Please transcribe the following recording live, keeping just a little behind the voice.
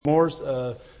Moore's,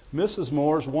 Mrs.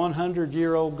 Moore's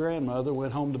 100-year-old grandmother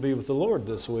went home to be with the Lord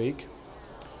this week.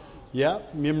 Yeah,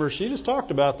 remember she just talked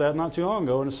about that not too long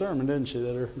ago in a sermon, didn't she?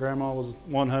 That her grandma was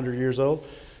 100 years old,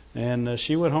 and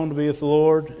she went home to be with the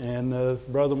Lord. And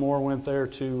Brother Moore went there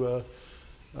to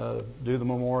do the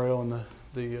memorial and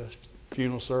the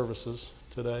funeral services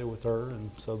today with her, and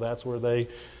so that's what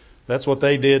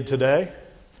they did today.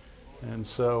 And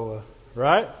so,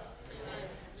 right?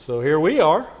 So here we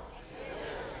are.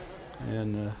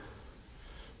 And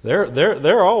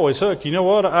they're always hooked. You know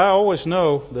what? I always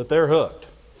know that they're hooked,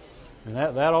 and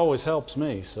that always helps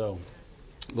me. So,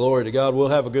 glory to God. We'll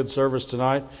have a good service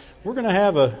tonight. We're going to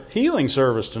have a healing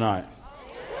service tonight.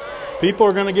 People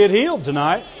are going to get healed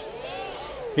tonight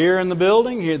here in the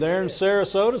building. Here, there in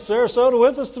Sarasota. Sarasota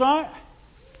with us tonight?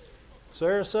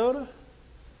 Sarasota?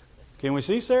 Can we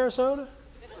see Sarasota?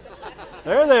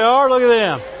 There they are. Look at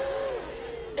them.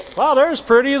 Wow, they're as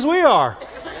pretty as we are.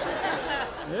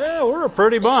 Yeah, we're a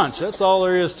pretty bunch. That's all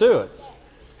there is to it.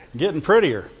 Getting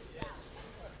prettier.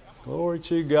 Glory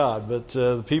to God. But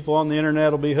the people on the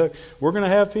internet will be hooked. We're going to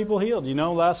have people healed. You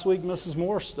know, last week Mrs.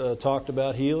 Moore talked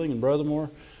about healing, and Brother Moore,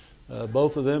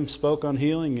 both of them spoke on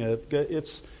healing.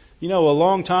 It's, you know, a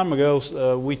long time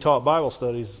ago we taught Bible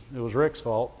studies. It was Rick's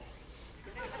fault.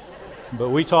 But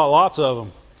we taught lots of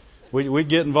them. We'd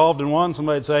get involved in one.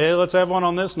 Somebody'd say, hey, let's have one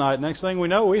on this night. Next thing we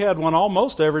know, we had one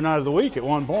almost every night of the week at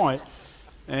one point.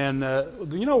 And,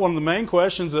 you know, one of the main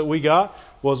questions that we got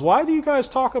was, why do you guys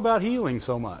talk about healing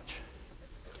so much?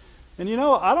 And, you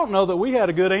know, I don't know that we had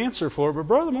a good answer for it, but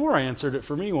Brother Moore answered it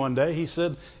for me one day. He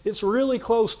said, it's really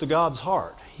close to God's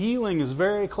heart. Healing is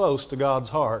very close to God's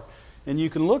heart. And you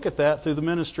can look at that through the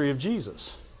ministry of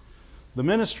Jesus. The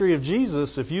ministry of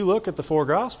Jesus, if you look at the four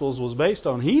Gospels, was based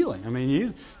on healing. I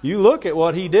mean, you look at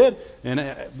what he did,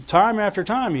 and time after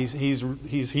time,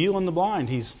 he's healing the blind.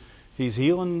 He's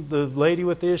healing the lady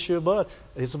with the issue of blood.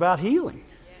 It's about healing.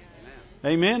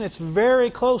 Yeah. Amen. It's very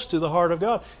close to the heart of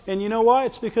God. And you know why?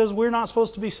 It's because we're not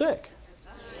supposed to be sick.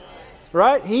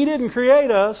 Right? He didn't create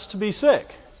us to be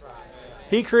sick.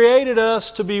 He created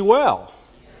us to be well.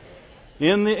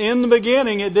 In the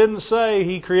beginning, it didn't say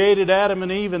He created Adam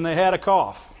and Eve and they had a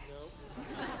cough.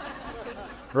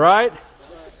 Right?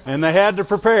 And they had to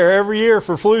prepare every year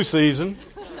for flu season.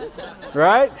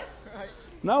 Right?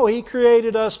 No, He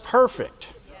created us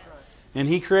perfect. And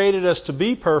He created us to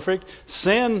be perfect.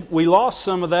 Sin, we lost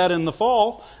some of that in the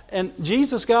fall, and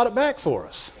Jesus got it back for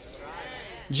us.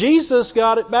 Jesus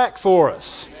got it back for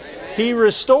us. He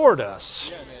restored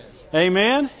us.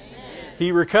 Amen?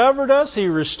 He recovered us. He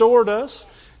restored us.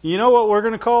 You know what we're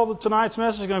going to call tonight's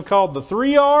message? We're going to call it the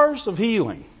 3 R's of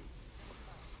healing.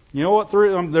 You know what?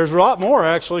 There's a lot more,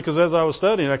 actually, because as I was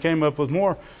studying, I came up with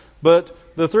more. But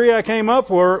the 3 I came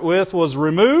up with was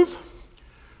remove,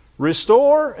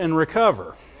 restore, and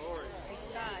recover.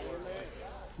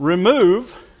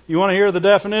 Remove. You want to hear the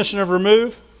definition of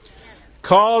remove?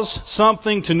 Cause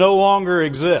something to no longer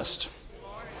exist.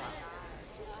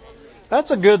 That's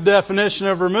a good definition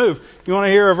of remove. You want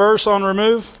to hear a verse on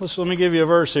remove? Let me give you a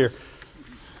verse here.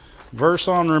 Verse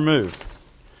on remove.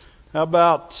 How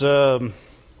about Psalm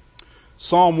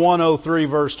 103,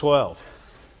 verse 12?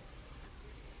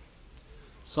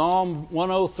 Psalm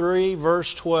 103,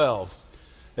 verse 12.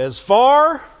 As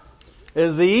far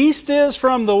as the east is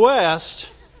from the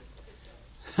west,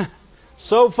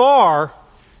 so far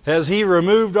has He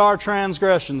removed our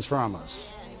transgressions from us.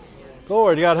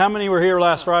 Glory to God. How many were here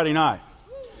last Friday night?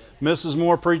 Mrs.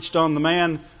 Moore preached on the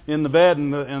man in the bed,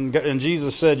 and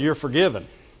Jesus said, you're forgiven.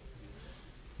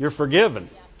 You're forgiven.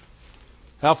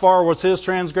 How far was his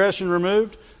transgression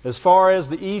removed? As far as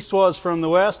the east was from the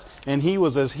west, and he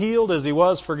was as healed as he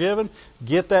was forgiven.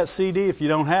 Get that CD if you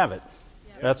don't have it.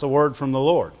 That's a word from the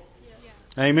Lord.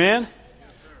 Amen?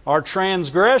 Our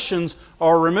transgressions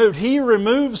are removed. He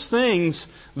removes things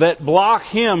that block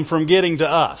Him from getting to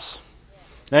us.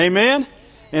 Amen?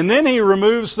 And then He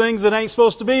removes things that ain't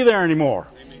supposed to be there anymore.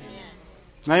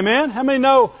 Amen? How many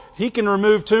know He can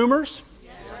remove tumors?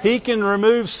 He can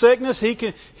remove sickness. He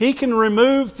can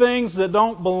remove things that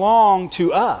don't belong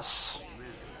to us.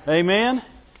 Amen?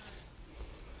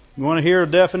 You want to hear a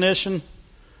definition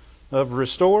of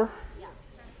restore?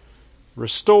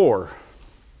 Restore.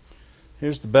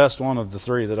 Here's the best one of the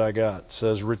 3 that I got. It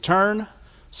says, return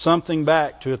something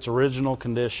back to its original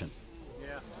condition.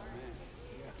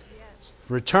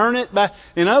 Return it back.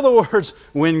 In other words,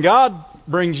 when God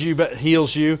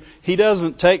heals you, He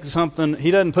doesn't take something,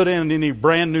 He doesn't put in any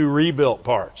brand new rebuilt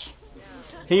parts.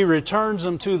 He returns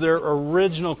them to their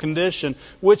original condition,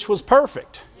 which was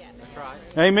perfect.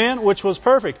 Amen? Which was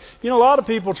perfect. You know, a lot of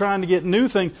people trying to get new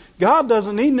things. God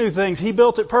doesn't need new things. He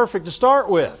built it perfect to start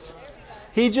with.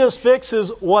 He just fixes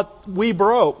what we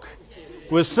broke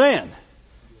with sin.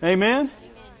 Amen?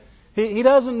 He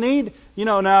doesn't need, you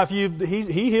know, now if he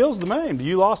heals the maimed.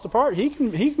 You lost a part, he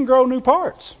can grow new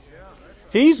parts.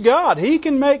 He's God. He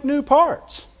can make new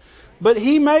parts. But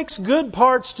He makes good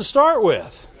parts to start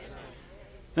with.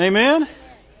 Amen?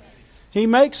 He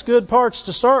makes good parts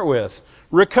to start with.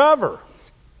 Recover.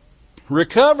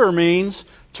 Recover means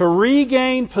to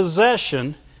regain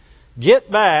possession, get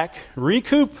back,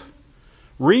 recoup,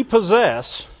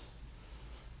 repossess.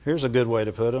 Here's a good way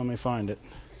to put it. Let me find it.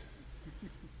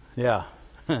 Yeah.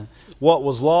 What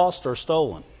was lost or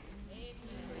stolen.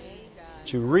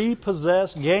 To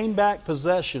repossess, gain back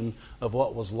possession of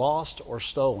what was lost or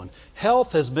stolen.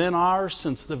 Health has been ours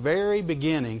since the very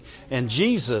beginning, and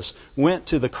Jesus went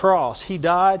to the cross. He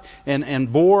died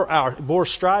and bore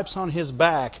stripes on His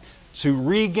back to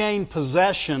regain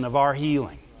possession of our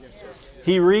healing.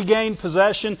 He regained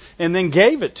possession and then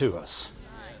gave it to us.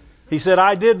 He said,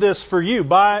 I did this for you.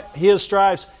 By His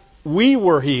stripes, we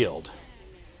were healed.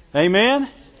 Amen?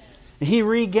 He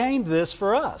regained this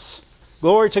for us.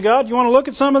 Glory to God. You want to look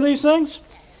at some of these things?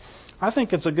 I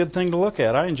think it's a good thing to look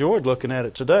at. I enjoyed looking at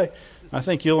it today. I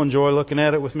think you'll enjoy looking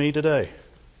at it with me today.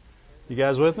 You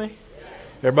guys with me?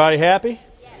 Everybody happy?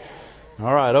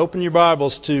 All right. Open your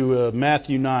Bibles to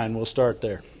Matthew 9. We'll start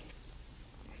there.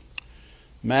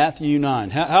 Matthew 9.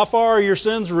 How far are your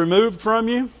sins removed from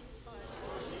you?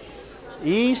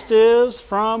 East is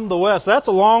from the west. That's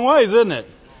a long ways, isn't it?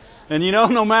 And you know,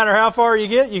 no matter how far you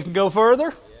get, you can go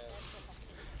further.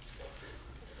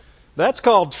 That's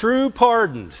called true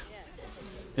pardon.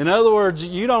 In other words,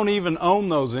 you don't even own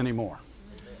those anymore.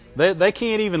 They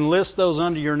can't even list those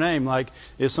under your name. Like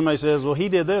if somebody says, well, he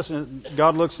did this, and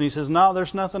God looks and He says, no,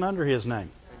 there's nothing under his name.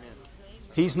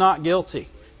 He's not guilty.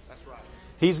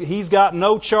 He's got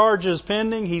no charges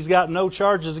pending. He's got no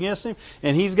charges against him.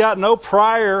 And he's got no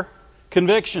prior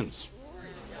convictions.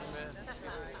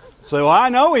 So I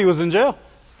know he was in jail.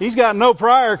 He's got no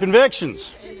prior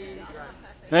convictions.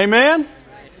 Amen?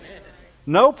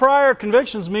 No prior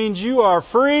convictions means you are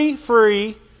free,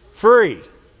 free, free.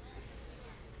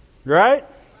 Right?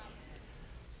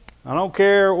 I don't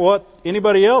care what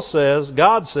anybody else says.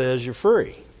 God says you're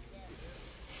free.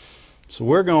 So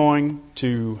we're going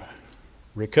to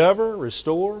recover,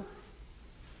 restore.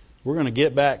 We're going to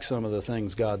get back some of the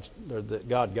things that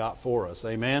God got for us.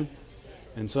 Amen?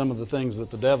 And some of the things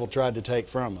that the devil tried to take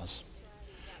from us.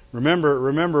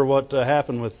 Remember what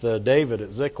happened with David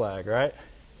at Ziklag, right?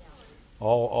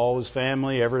 All his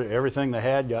family, everything they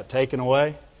had got taken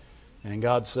away. And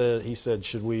God said, He said,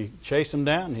 should we chase him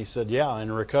down? And He said, yeah,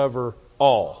 and recover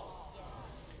all.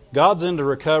 God's into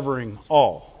recovering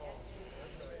all.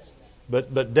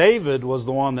 But David was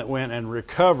the one that went and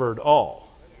recovered all.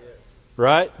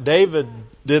 Right? David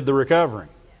did the recovering.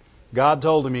 God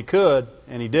told him he could,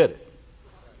 and he did it.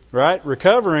 Right?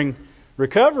 Recovery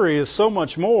is so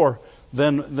much more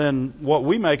than what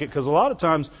we make it, because a lot of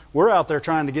times we're out there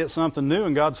trying to get something new,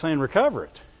 and God's saying recover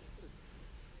it.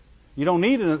 You don't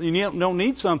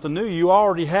need something new. You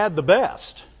already had the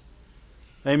best.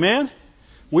 Amen?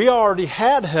 We already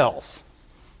had health.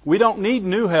 We don't need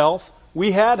new health.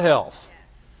 We had health.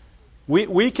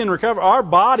 We can recover. Our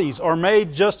bodies are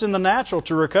made just in the natural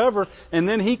to recover, and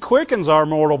then He quickens our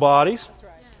mortal bodies,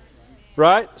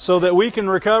 right? So that we can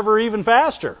recover even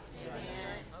faster.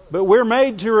 But we're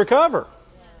made to recover.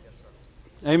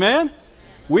 Amen?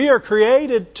 We are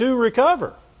created to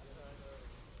recover.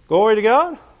 Glory to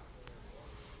God.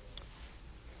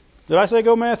 Did I say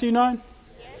go Matthew 9?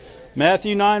 Yes.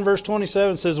 Matthew 9 verse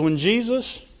 27 says, when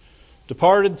Jesus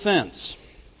departed thence.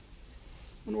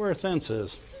 I wonder where thence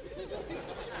is.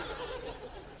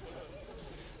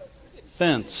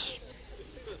 Thence.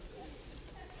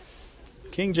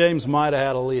 King James might have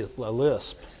had a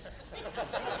lisp.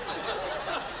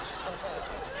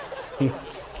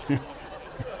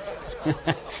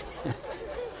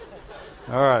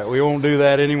 All right, we won't do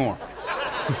that anymore.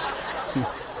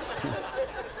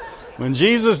 When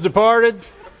Jesus departed,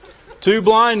 2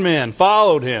 blind men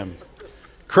followed Him,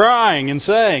 crying and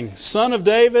saying, Son of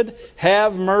David,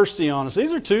 have mercy on us.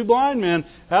 These are 2 blind men.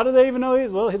 How did they even know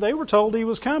Well, they were told He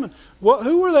was coming.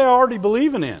 Who were they already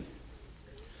believing in?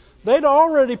 They'd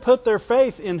already put their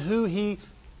faith in who He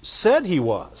said He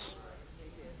was.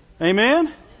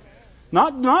 Amen?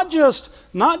 Not just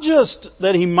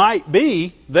that He might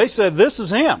be. They said, this is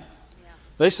Him.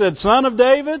 They said, Son of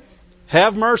David,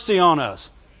 have mercy on us.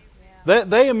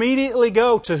 They immediately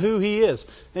go to who He is.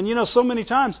 And you know, so many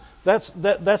times that's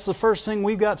the first thing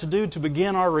we've got to do to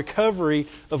begin our recovery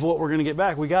of what we're going to get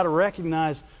back. We got to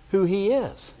recognize who He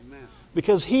is. Amen.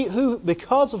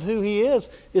 Because of who He is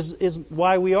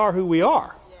why we are who we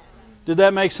are. Did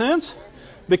that make sense?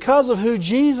 Because of who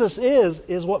Jesus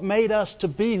is what made us to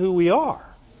be who we are.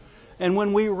 And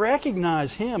when we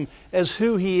recognize Him as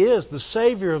who He is, the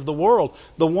Savior of the world,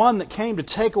 the one that came to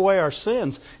take away our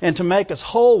sins and to make us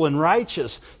whole and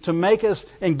righteous, to make us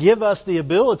and give us the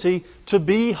ability to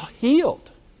be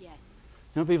healed. Yes.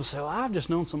 You know, people say, well, I've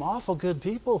just known some awful good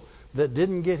people that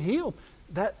didn't get healed.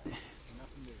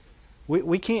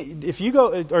 We can't. If you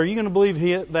go, are you going to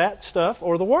believe that stuff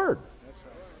or the Word?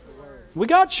 We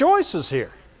got choices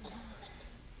here.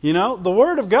 You know, the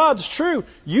Word of God's true.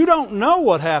 You don't know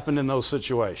what happened in those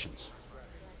situations.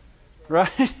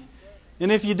 Right?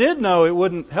 And if you did know, it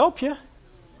wouldn't help you.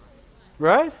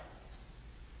 Right?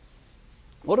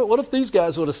 What if these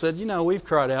guys would have said, you know, we've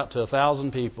cried out to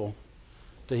 1,000 people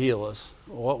to heal us.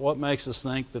 What makes us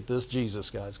think that this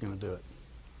Jesus guy's going to do it?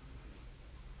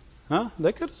 Huh?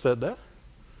 They could have said that.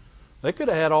 They could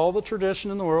have had all the tradition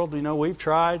in the world. You know, we've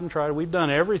tried and tried. We've done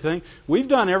everything. We've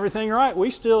done everything right. We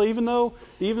still, even though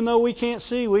we can't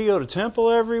see, we go to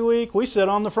temple every week. We sit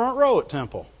on the front row at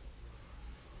temple.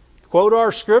 Quote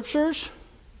our scriptures.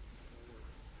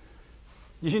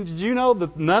 Did you know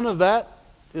that none of that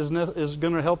is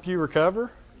going to help you recover?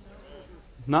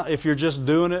 Not if you're just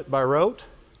doing it by rote.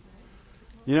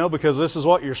 You know, because this is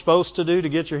what you're supposed to do to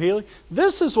get your healing.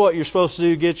 This is what you're supposed to do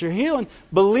to get your healing.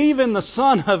 Believe in the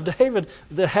Son of David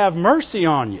that have mercy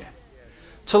on you.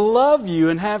 To love you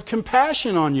and have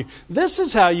compassion on you. This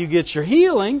is how you get your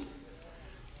healing.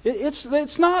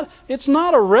 It's not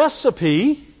a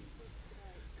recipe.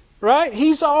 Right?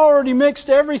 He's already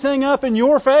mixed everything up in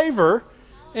your favor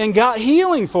and got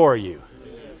healing for you.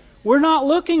 We're not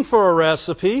looking for a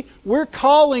recipe. We're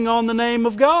calling on the name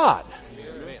of God.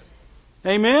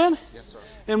 Amen? Yes, sir.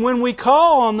 And when we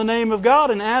call on the name of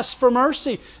God and ask for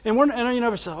mercy, and you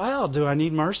never say, well, do I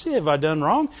need mercy? Have I done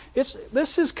wrong?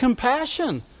 This is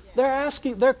compassion.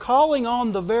 They're calling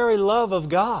on the very love of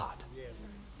God.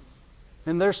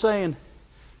 And they're saying,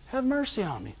 have mercy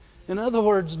on me. In other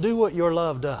words, do what your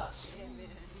love does.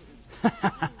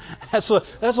 That's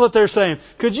what they're saying.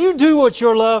 Could you do what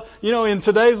your love, you know, in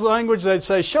today's language they'd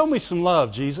say, show me some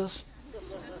love, Jesus.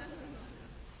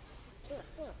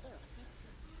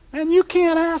 And you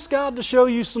can't ask God to show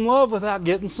you some love without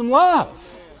getting some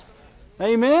love.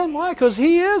 Amen? Why? Because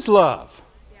He is love.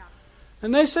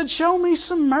 And they said, show me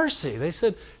some mercy. They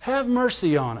said, have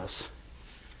mercy on us.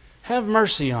 Have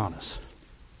mercy on us.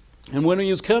 And when He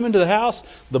was coming to the house,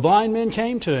 the blind men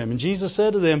came to Him. And Jesus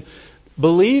said to them,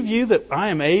 believe you that I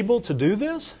am able to do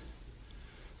this?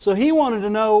 So He wanted to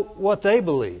know what they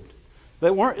believed.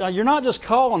 You're not just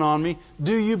calling on me.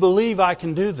 Do you believe I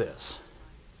can do this?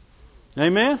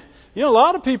 Amen? You know, a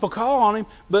lot of people call on Him,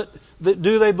 but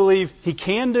do they believe He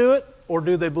can do it, or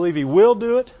do they believe He will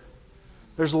do it?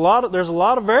 There's a lot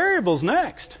of variables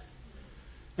next.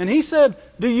 And He said,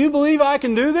 do you believe I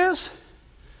can do this?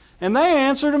 And they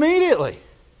answered immediately.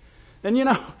 And you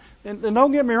know, and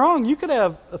don't get me wrong, you could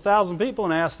have 1,000 people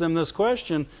and ask them this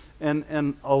question,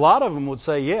 and a lot of them would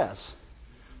say yes.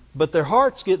 But their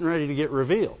heart's getting ready to get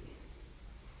revealed.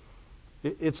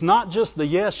 It's not just the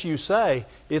yes you say,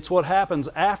 it's what happens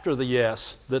after the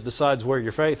yes that decides where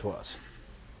your faith was.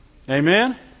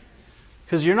 Amen?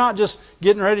 Because you're not just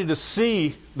getting ready to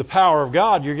see the power of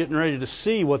God, you're getting ready to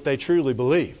see what they truly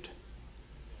believed.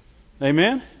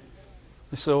 Amen?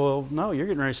 They say, well, no, you're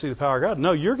getting ready to see the power of God.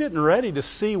 No, you're getting ready to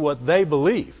see what they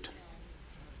believed.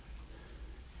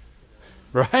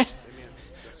 Right?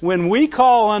 When we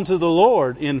call unto the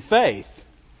Lord in faith,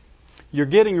 you're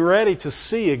getting ready to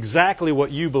see exactly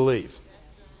what you believe.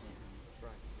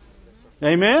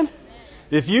 Amen?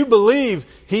 If you believe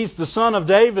He's the Son of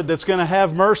David that's going to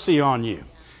have mercy on you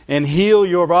and heal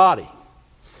your body,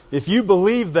 if you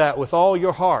believe that with all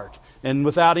your heart and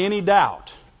without any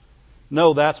doubt,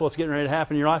 know that's what's getting ready to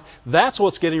happen in your life. That's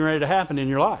what's getting ready to happen in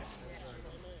your life.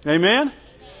 Amen?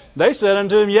 They said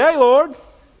unto Him, yea, Lord.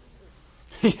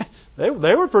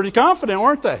 They were pretty confident,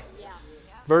 weren't they?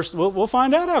 We'll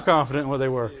find out how confident they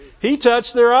were. He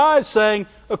touched their eyes, saying,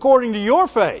 according to your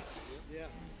faith.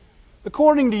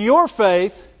 According to your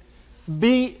faith,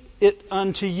 be it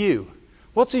unto you.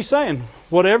 What's He saying?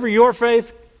 Whatever your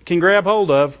faith can grab hold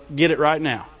of, get it right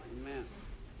now.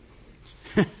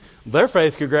 Amen. Their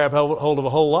faith could grab hold of a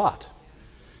whole lot.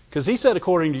 Because He said,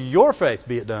 according to your faith,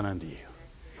 be it done unto you.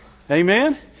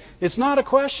 Amen? It's not a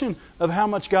question of how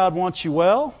much God wants you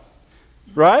well.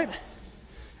 Right?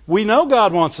 We know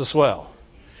God wants us well.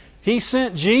 He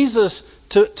sent Jesus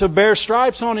to bear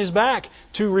stripes on His back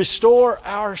to restore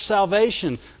our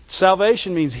salvation.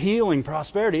 Salvation means healing,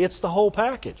 prosperity. It's the whole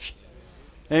package.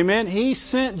 Amen. He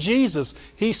sent Jesus.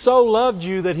 He so loved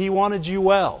you that He wanted you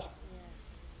well.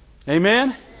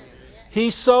 Amen. He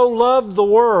so loved the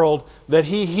world that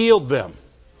He healed them.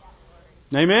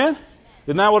 Amen.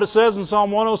 Isn't that what it says in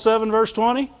Psalm 107 verse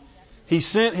 20? He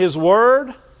sent His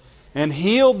word and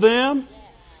healed them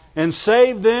and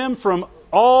saved them from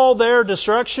all their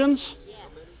destructions.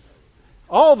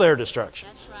 All their destructions.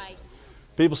 That's right.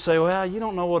 People say, well, you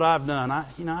don't know what I've done.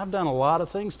 I've done a lot of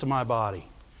things to my body.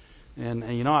 And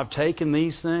I've taken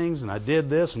these things and I did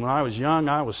this. And when I was young,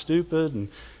 I was stupid.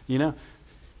 And,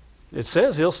 it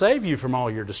says He'll save you from all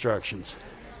your destructions.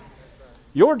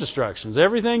 Your destructions.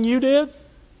 Everything you did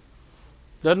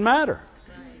doesn't matter.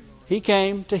 He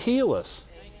came to heal us.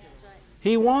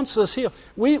 He wants us healed.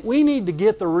 We need to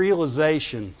get the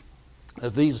realization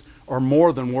that these are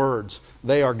more than words.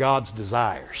 They are God's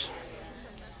desires.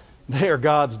 They are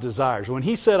God's desires. When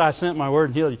He said, I sent my word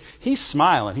and healed you, He's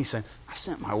smiling. He's saying, I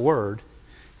sent my word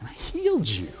and I healed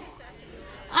you.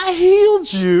 I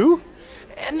healed you.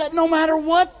 And no matter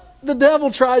what the devil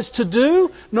tries to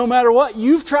do, no matter what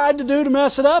you've tried to do to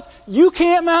mess it up, you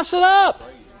can't mess it up.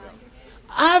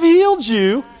 I've healed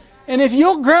you. And if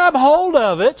you'll grab hold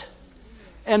of it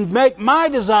and make my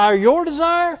desire your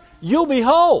desire, you'll be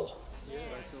whole.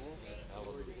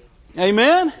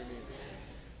 Amen?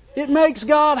 It makes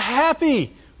God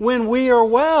happy when we are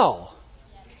well.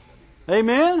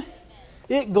 Amen?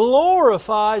 It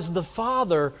glorifies the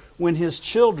Father when His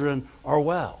children are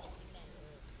well.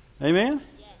 Amen?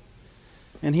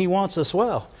 And He wants us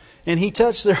well. And He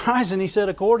touched their eyes and He said,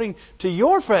 according to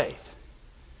your faith.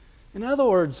 In other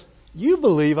words, you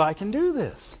believe I can do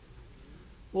this.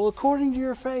 Well, according to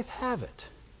your faith, have it.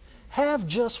 Have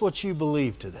just what you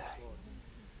believe today.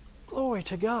 Glory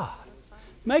to God.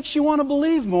 Makes you want to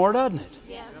believe more, doesn't it?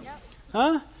 Yes.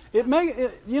 Huh?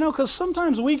 Because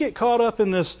sometimes we get caught up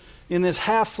in this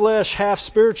half flesh, half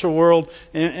spiritual world,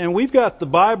 and we've got the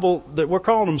Bible that we're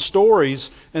calling them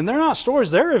stories, and they're not stories,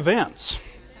 they're events.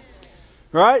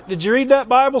 Right? Did you read that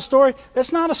Bible story?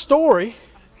 That's not a story.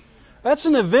 That's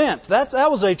an event.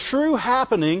 That was a true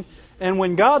happening, and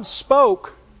when God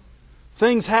spoke,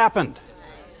 things happened.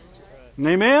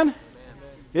 Amen?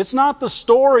 It's not the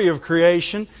story of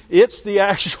creation. It's the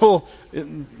actual,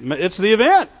 it's the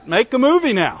event. Make the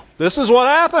movie now. This is what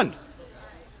happened.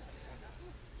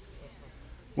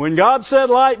 When God said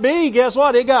light be, guess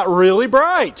what? It got really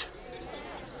bright.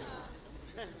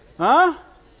 Huh?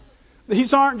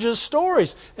 These aren't just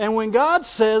stories. And when God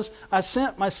says, I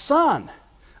sent my Son,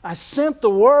 I sent the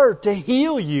Word to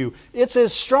heal you, it's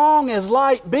as strong as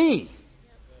light be.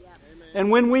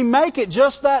 And when we make it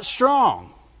just that strong,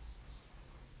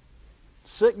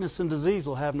 sickness and disease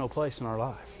will have no place in our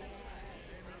life.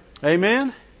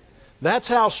 Amen? That's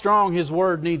how strong His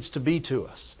Word needs to be to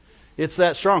us. It's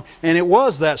that strong. And it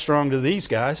was that strong to these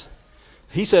guys.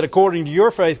 He said, according to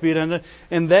your faith be it unto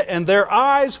them. And their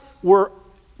eyes were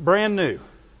brand new.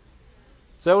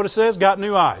 Is that what it says? Got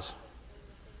new eyes.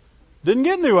 Didn't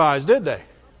get new eyes, did they?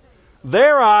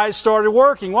 Their eyes started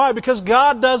working. Why? Because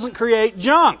God doesn't create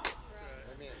junk.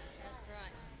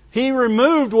 He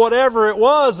removed whatever it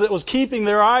was that was keeping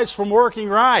their eyes from working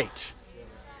right.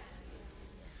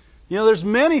 There's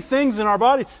many things in our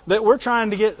body that we're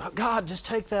trying to get, God, just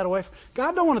take that away.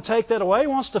 God don't want to take that away. He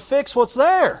wants to fix what's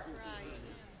there.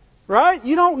 Right?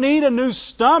 You don't need a new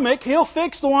stomach. He'll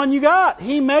fix the one you got.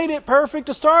 He made it perfect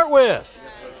to start with.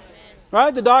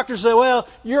 Right? The doctors say, well,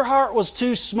 your heart was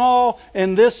too small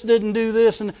and this didn't do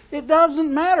this. And it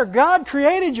doesn't matter. God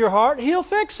created your heart. He'll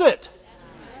fix it.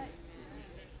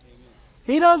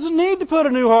 He doesn't need to put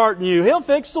a new heart in you. He'll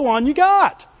fix the one you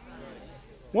got.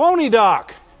 Won't He,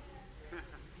 Doc?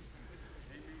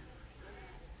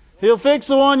 He'll fix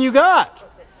the one you got.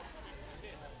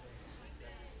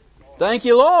 Thank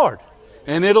you, Lord.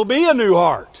 And it'll be a new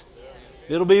heart.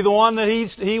 It'll be the one that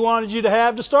He wanted you to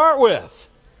have to start with.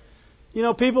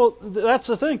 People, that's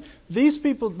the thing. These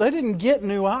people, they didn't get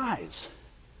new eyes.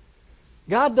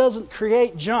 God doesn't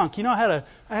create junk. I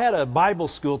had a Bible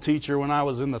school teacher when I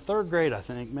was in the 3rd grade, I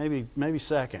think, maybe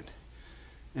second.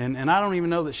 And I don't even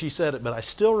know that she said it, but I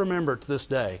still remember it to this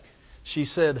day. She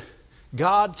said,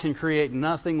 God can create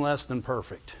nothing less than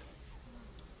perfect.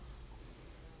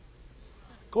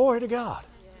 Glory to God.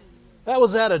 That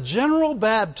was at a General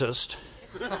Baptist.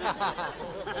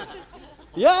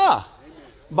 Yeah.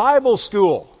 Bible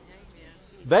school.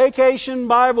 Vacation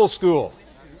Bible school.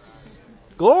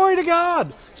 Glory to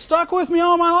God. Stuck with me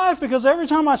all my life because every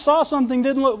time I saw something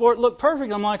didn't look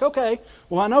perfect, I'm like, okay,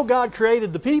 well, I know God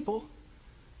created the people.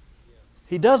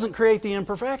 He doesn't create the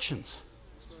imperfections.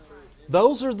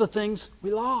 Those are the things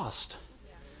we lost.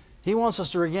 He wants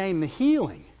us to regain the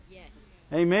healing.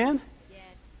 Amen?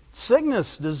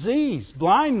 Sickness, disease,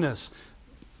 blindness.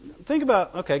 Think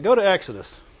about, okay, go to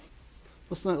Exodus.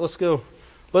 Let's go.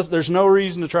 There's no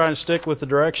reason to try and stick with the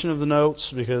direction of the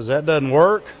notes because that doesn't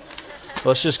work.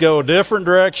 Let's just go a different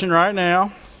direction right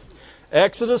now.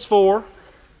 Exodus 4.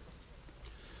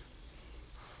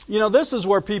 You know, this is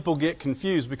where people get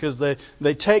confused because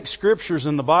they take scriptures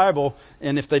in the Bible,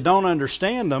 and if they don't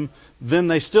understand them, then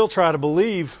they still try to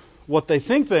believe what they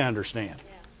think they understand.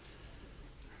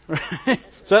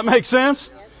 Does that make sense?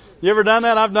 You ever done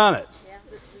that? I've done it.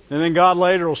 And then God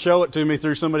later will show it to me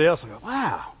through somebody else. And go,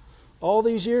 wow, all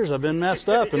these years I've been messed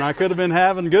up, and I could have been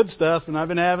having good stuff, and I've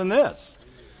been having this.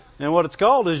 And what it's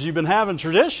called is you've been having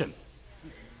tradition.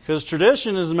 Because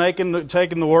tradition is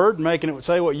taking the word and making it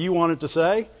say what you want it to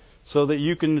say so that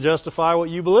you can justify what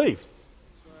you believe.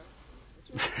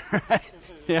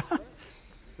 Yeah?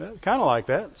 Kind of like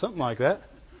that. Something like that.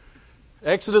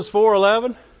 Exodus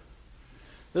 4:11.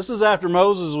 This is after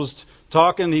Moses was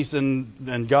talking. He said,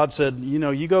 and God said,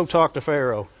 you go talk to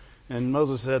Pharaoh. And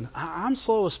Moses said, I'm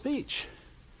slow of speech.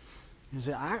 He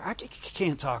said, I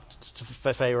can't talk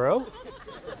to Pharaoh.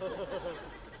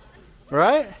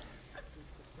 Right?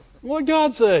 What did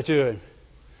God say to him?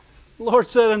 The Lord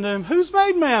said unto him, who's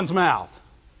made man's mouth?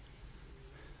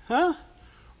 Huh?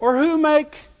 Or who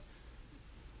make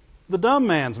the dumb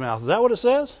man's mouth? Is that what it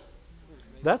says?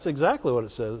 That's exactly what it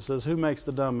says. It says, who makes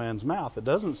the dumb man's mouth? It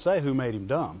doesn't say who made him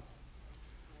dumb.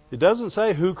 It doesn't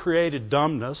say who created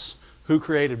dumbness, who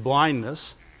created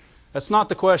blindness. That's not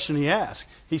the question he asked.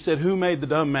 He said, who made the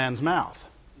dumb man's mouth?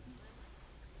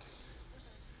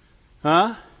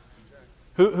 Huh?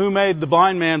 Who made the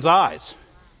blind man's eyes?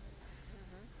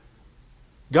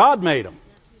 God made them.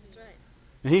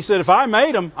 And he said, if I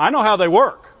made them, I know how they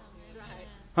work.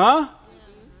 Huh?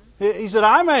 He said,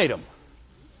 I made them.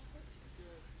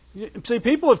 See,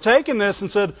 people have taken this and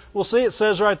said, well, see, it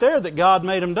says right there that God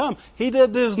made him dumb. He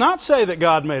does not say that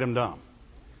God made him dumb.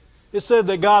 It said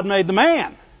that God made the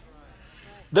man.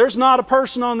 There's not a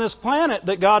person on this planet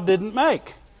that God didn't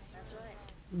make.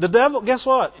 The devil, guess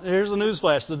what? Here's a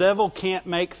newsflash. The devil can't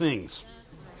make things.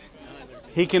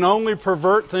 He can only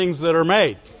pervert things that are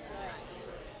made.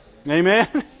 Amen?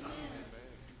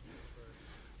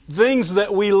 Things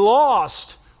that we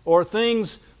lost or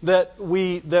things that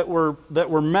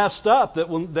were messed up,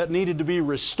 that needed to be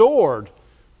restored,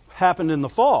 happened in the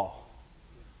fall.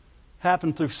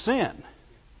 Happened through sin.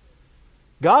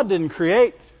 God didn't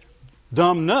create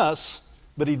dumbness,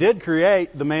 but He did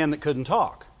create the man that couldn't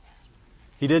talk.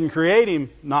 He didn't create him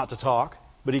not to talk,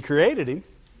 but He created him.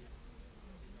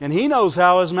 And He knows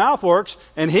how his mouth works,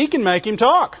 and He can make him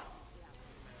talk.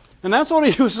 And that's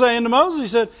what He was saying to Moses. He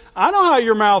said, I know how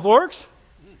your mouth works.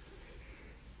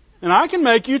 And I can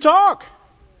make you talk.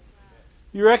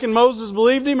 You reckon Moses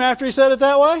believed Him after he said it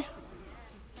that way?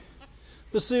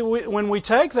 But see, when we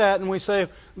take that and we say,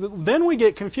 then we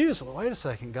get confused. Well, wait a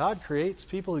second. God creates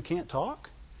people who can't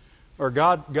talk? Or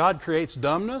God creates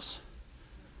dumbness?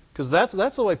 Because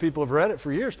that's the way people have read it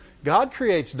for years. God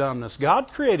creates dumbness. God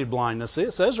created blindness. See,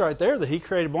 it says right there that He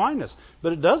created blindness.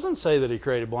 But it doesn't say that He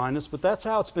created blindness, but that's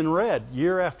how it's been read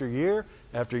year after year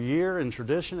after year in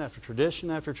tradition after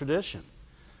tradition after tradition.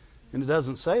 And it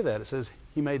doesn't say that. It says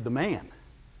He made the man.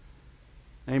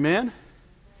 Amen?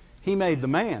 He made the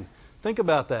man. Think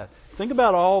about that. Think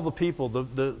about all the people,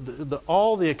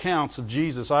 all the accounts of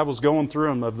Jesus. I was going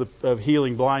through them of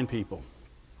healing blind people.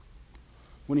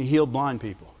 When He healed blind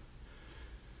people,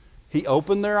 He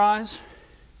opened their eyes.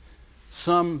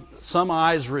 Some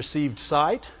eyes received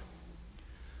sight.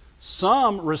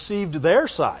 Some received their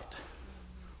sight.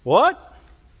 What?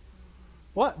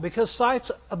 What? Because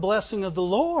sight's a blessing of the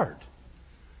Lord.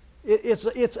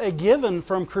 It's a given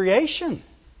from creation.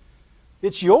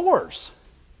 It's yours.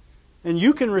 And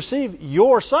you can receive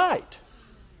your sight.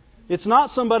 It's not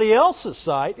somebody else's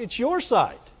sight. It's your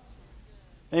sight.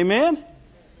 Amen?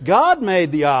 God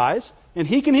made the eyes, and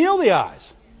He can heal the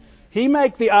eyes. He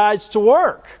made the eyes to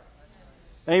work.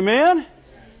 Amen?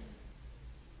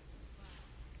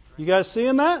 You guys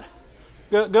seeing that?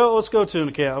 Go. Let's go to an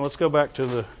account. Let's go back to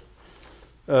the...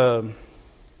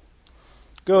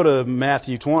 go to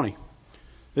Matthew 20.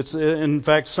 It's, in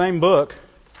fact, same book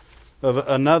of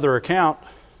another account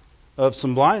of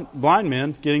some blind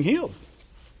men getting healed.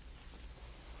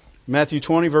 Matthew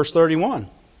 20, verse 31.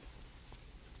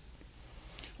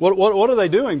 What are they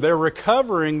doing? They're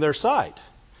recovering their sight.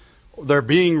 They're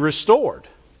being restored.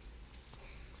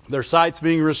 Their sight's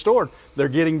being restored. They're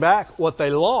getting back what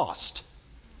they lost.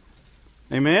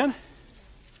 Amen?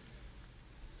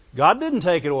 God didn't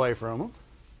take it away from them.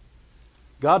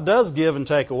 God does give and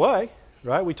take away,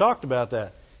 right? We talked about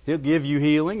that. He'll give you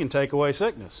healing and take away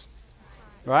sickness,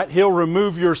 right? He'll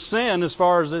remove your sin as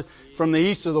far as from the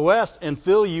east to the west and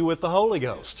fill you with the Holy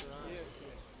Ghost.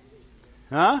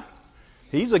 Huh?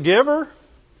 He's a giver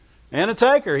and a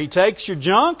taker. He takes your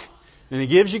junk and He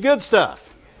gives you good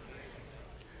stuff.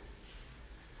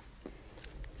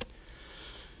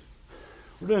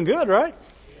 We're doing good, right?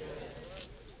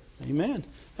 Amen.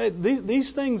 Hey,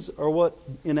 these things are what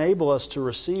enable us to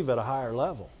receive at a higher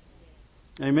level.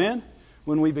 Amen?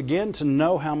 When we begin to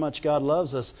know how much God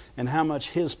loves us and how much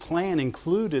His plan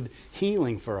included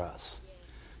healing for us.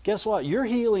 Guess what? Your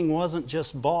healing wasn't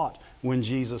just bought when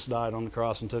Jesus died on the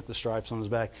cross and took the stripes on His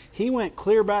back. He went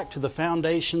clear back to the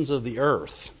foundations of the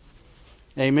earth.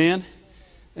 Amen?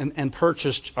 And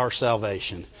purchased our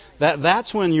salvation.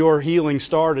 That's when your healing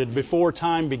started, before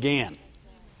time began.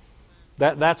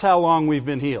 That's how long we've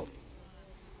been healed.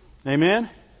 Amen?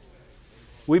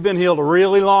 We've been healed a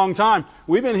really long time.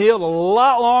 We've been healed a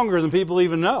lot longer than people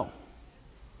even know.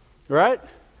 Right?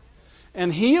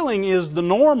 And healing is the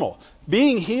normal.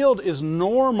 Being healed is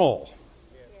normal.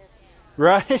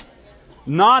 Right?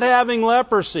 Not having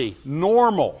leprosy,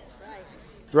 normal.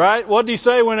 Right? What did He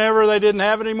say whenever they didn't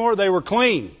have it anymore? They were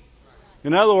clean.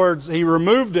 In other words, He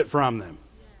removed it from them.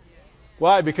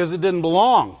 Why? Because it didn't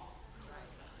belong.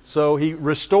 So He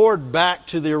restored back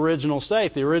to the original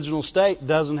state. The original state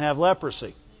doesn't have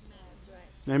leprosy.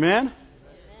 Amen?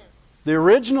 The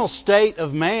original state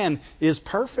of man is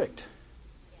perfect.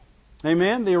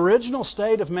 Amen? The original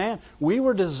state of man, we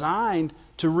were designed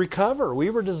to recover. We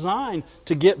were designed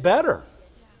to get better.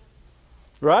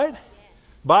 Right?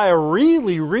 By a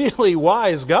really, really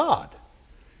wise God.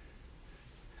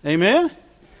 Amen?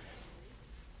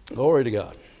 Glory to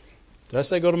God. Did I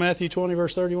say go to Matthew 20,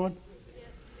 verse 31? It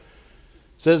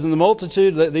says, in the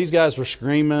multitude, these guys were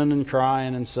screaming and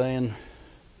crying and saying,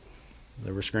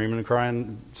 they were screaming and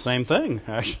crying, same thing,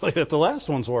 actually, that the last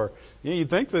ones were. You'd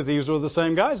think that these were the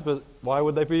same guys, but why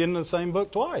would they be in the same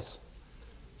book twice?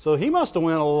 So He must have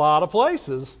went a lot of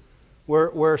places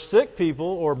where sick people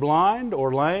or blind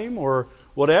or lame or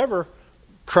whatever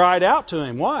cried out to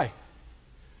Him. Why?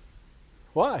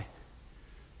 Why?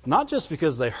 Not just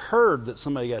because they heard that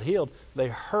somebody got healed. They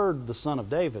heard the Son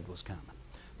of David was coming.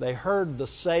 They heard the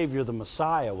Savior, the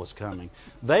Messiah, was coming.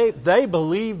 They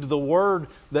believed the word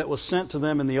that was sent to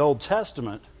them in the Old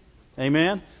Testament.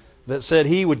 Amen? That said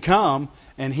He would come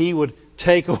and He would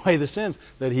take away the sins.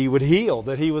 That He would heal.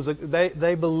 That He was.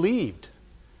 They believed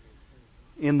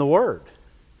in the word.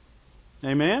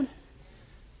 Amen?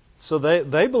 So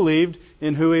they believed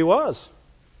in who He was.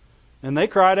 And they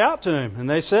cried out to Him. And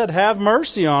they said, have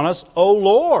mercy on us, O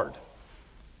Lord.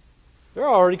 They're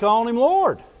already calling Him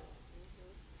Lord.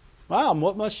 Wow,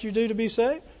 what must you do to be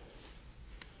saved?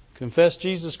 Confess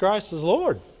Jesus Christ as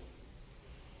Lord.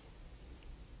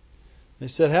 They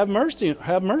said, have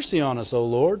mercy on us, O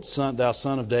Lord, thou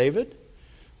Son of David.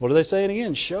 What are they saying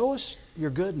again? Show us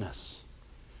your goodness.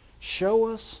 Show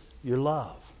us your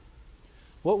love.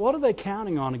 What are they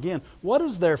counting on again? What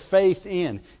is their faith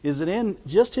in? Is it in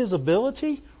just His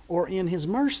ability or in His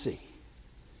mercy?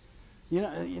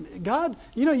 God,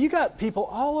 you got people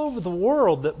all over the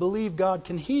world that believe God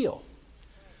can heal.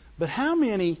 But how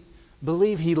many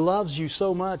believe He loves you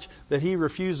so much that He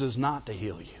refuses not to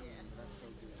heal you?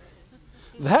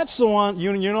 That's the one,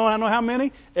 I know how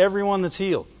many? Everyone that's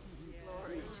healed.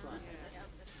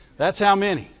 That's how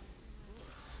many.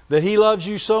 That He loves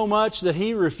you so much that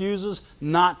He refuses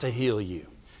not to heal you.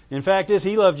 In fact,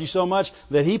 He loved you so much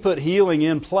that He put healing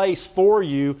in place for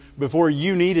you before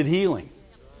you needed healing.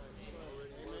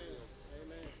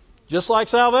 Just like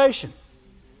salvation.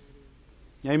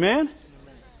 Amen?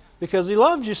 Because He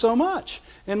loved you so much.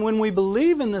 And when we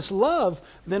believe in this love,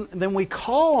 then we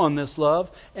call on this love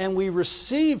and we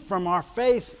receive from our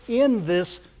faith in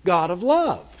this God of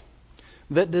love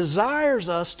that desires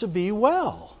us to be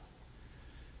well.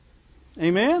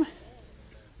 Amen?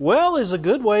 Well is a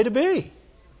good way to be.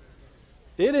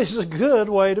 It is a good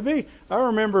way to be. I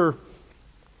remember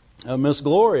Miss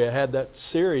Gloria had that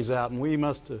series out, and we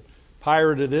must have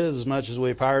pirated it as much as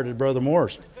we pirated Brother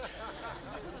Morris.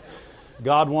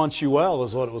 God Wants You Well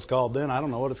is what it was called then. I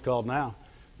don't know what it's called now,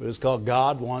 but it's called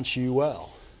God Wants You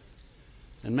Well.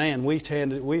 And man, we'd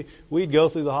go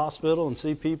through the hospital and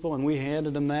see people, and we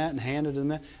handed them that and handed them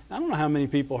that. I don't know how many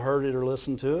people heard it or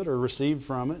listened to it or received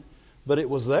from it, but it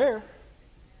was there.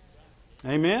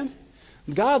 Amen?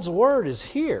 God's Word is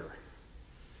here.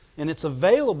 And it's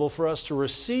available for us to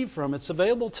receive from. It's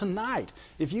available tonight.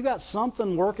 If you got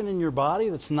something working in your body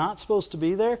that's not supposed to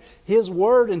be there, His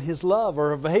Word and His love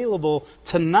are available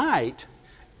tonight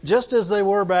just as they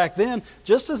were back then,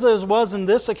 just as there was in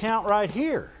this account right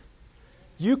here.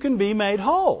 You can be made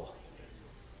whole.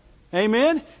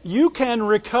 Amen? You can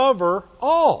recover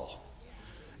all.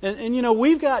 And you know,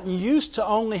 we've gotten used to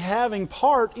only having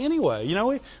part anyway. You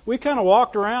know, we kind of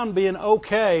walked around being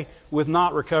okay with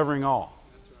not recovering all.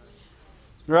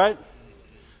 Right?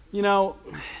 You know,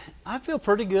 I feel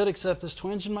pretty good except this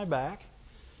twinge in my back.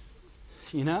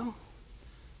 You know?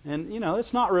 And, you know,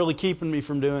 it's not really keeping me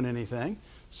from doing anything.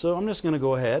 So I'm just going to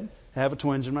go ahead, have a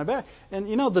twinge in my back. And,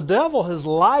 you know, the devil has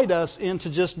lied us into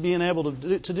just being able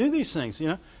to do these things,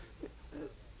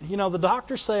 you know, the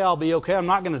doctors say I'll be okay. I'm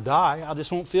not going to die. I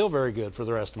just won't feel very good for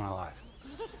the rest of my life.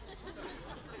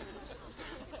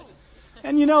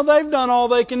 And, you know, they've done all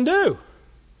they can do.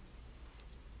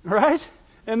 Right?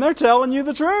 And they're telling you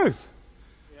the truth.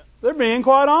 They're being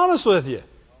quite honest with you.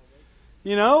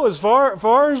 You know, as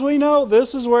far as we know,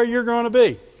 this is where you're going to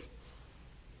be.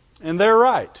 And they're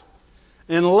right.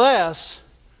 Unless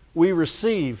we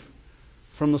receive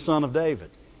from the Son of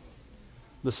David,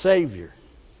 the Savior.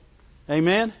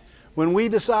 Amen? When we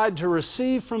decide to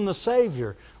receive from the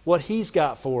Savior what He's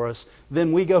got for us,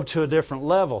 then we go to a different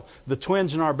level. The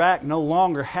twinge in our back no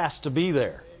longer has to be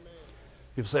there.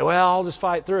 People say, well, I'll just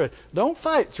fight through it. Don't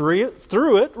fight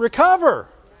through it. Recover.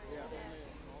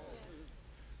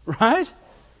 Right?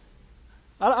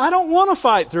 I don't want to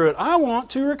fight through it. I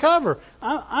want to recover.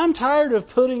 I'm tired of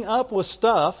putting up with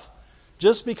stuff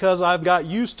just because I've got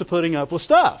used to putting up with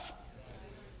stuff.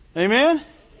 Amen?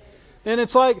 And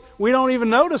it's like we don't even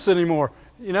notice anymore.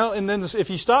 You know, and then if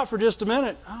you stop for just a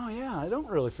minute, oh yeah, I don't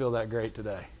really feel that great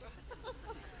today.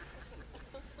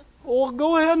 Well,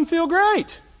 go ahead and feel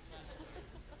great.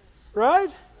 Right?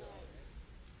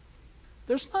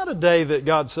 There's not a day that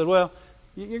God said, well,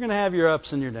 you're going to have your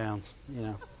ups and your downs, you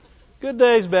know. Good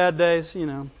days, bad days, you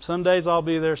know. Some days I'll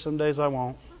be there, some days I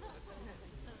won't.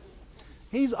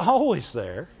 He's always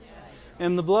there.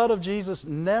 And the blood of Jesus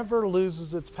never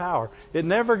loses its power. It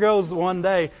never goes one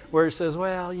day where it says,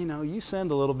 well, you know, you sinned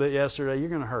a little bit yesterday, you're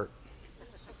going to hurt.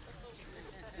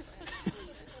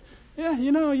 Yeah,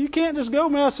 you know, you can't just go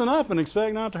messing up and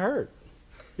expect not to hurt.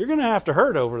 You're going to have to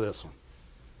hurt over this one.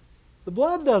 The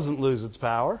blood doesn't lose its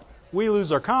power. We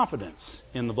lose our confidence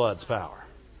in the blood's power.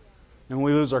 And when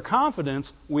we lose our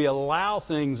confidence, we allow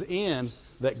things in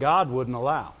that God wouldn't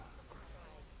allow.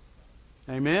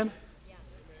 Amen?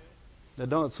 That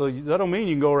don't mean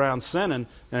you can go around sinning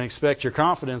and expect your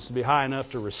confidence to be high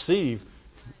enough to receive,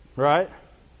 right?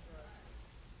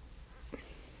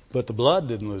 But the blood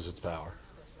didn't lose its power.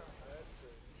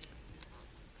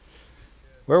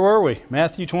 Where were we?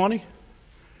 Matthew 20?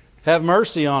 Have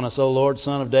mercy on us, O Lord,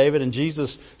 Son of David. And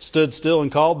Jesus stood still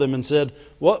and called them and said,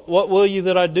 What will you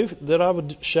that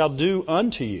I shall do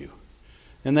unto you?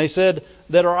 And they said,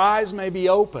 that our eyes may be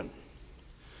open.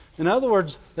 In other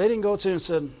words, they didn't go to him and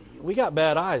said, we got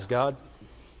bad eyes, God.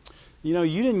 You know,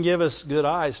 you didn't give us good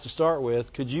eyes to start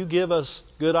with. Could you give us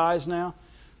good eyes now?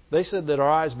 They said that our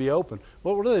eyes be open.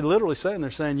 What were they literally saying?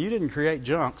 They're saying, you didn't create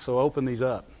junk, so open these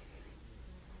up.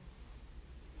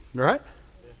 Right?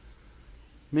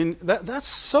 I mean, that's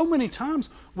so many times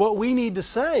what we need to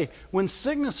say. When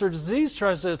sickness or disease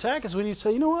tries to attack us, we need to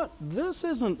say, you know what? This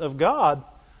isn't of God.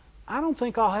 I don't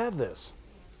think I'll have this.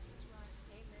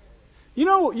 You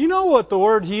know what the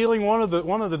word healing, one of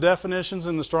the definitions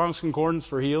in the Strong's Concordance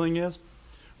for healing is?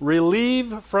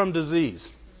 Relieve from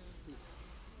disease.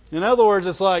 In other words,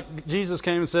 it's like Jesus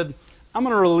came and said, I'm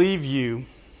going to relieve you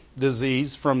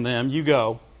disease from them. You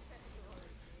go.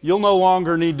 You'll no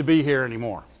longer need to be here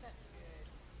anymore.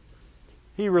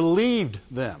 He relieved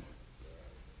them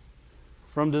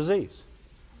from disease.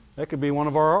 That could be one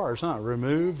of our R's, huh?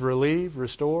 Remove, relieve,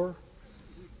 restore.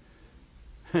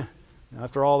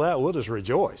 After all that, we'll just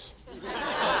rejoice.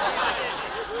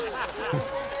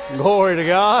 Glory to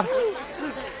God.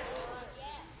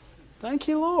 Thank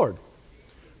you, Lord.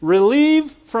 Relieve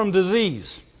from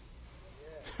disease.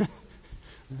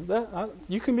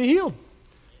 You can be healed.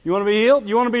 You want to be healed?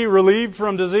 You want to be relieved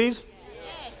from disease?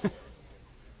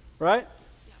 Right?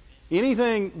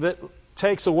 Anything that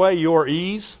takes away your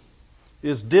ease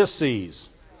is dis-ease.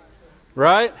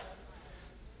 Right?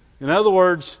 In other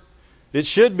words, it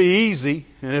should be easy,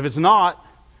 and if it's not,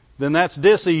 then that's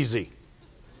dis-easy.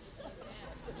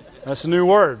 That's a new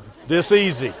word,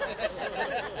 dis-easy.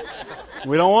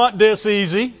 We don't want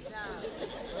dis-easy.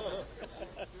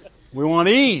 We want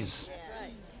ease.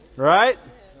 Right?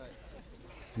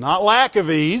 Not lack of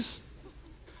ease.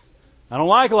 I don't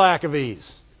like lack of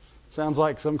ease. Sounds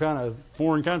like some kind of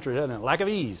foreign country, doesn't it? Lack of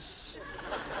ease.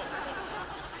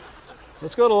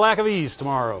 Let's go to lack of ease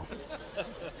tomorrow.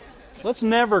 Let's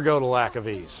never go to lack of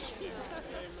ease.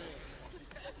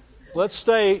 Let's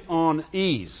stay on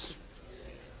ease.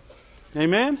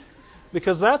 Amen?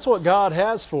 Because that's what God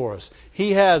has for us.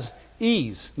 He has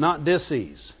ease, not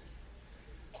dis-ease.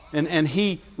 And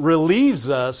He relieves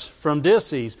us from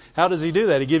dis-ease. How does He do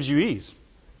that? He gives you ease.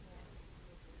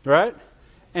 Right?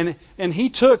 And He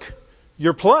took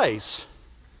your place.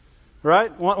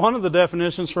 Right? One of the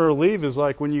definitions for relieve is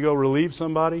like when you go relieve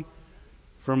somebody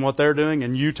from what they're doing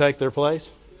and you take their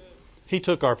place. He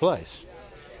took our place.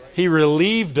 He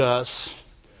relieved us.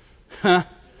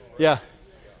 Yeah.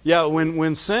 Yeah,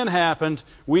 when sin happened,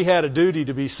 we had a duty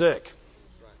to be sick.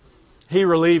 He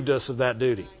relieved us of that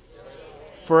duty.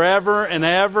 Forever and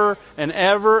ever and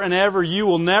ever and ever, you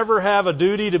will never have a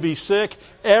duty to be sick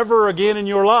ever again in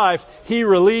your life. He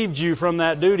relieved you from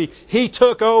that duty. He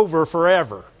took over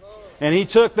forever. And He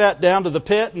took that down to the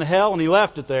pit and the hell and He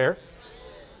left it there.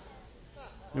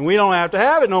 And we don't have to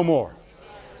have it no more.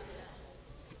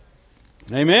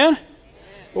 Amen?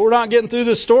 But we're not getting through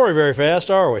this story very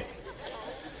fast, are we?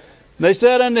 They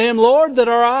said unto Him, Lord, that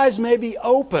our eyes may be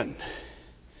open.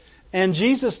 And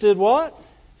Jesus did what?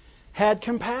 Had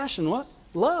compassion. What?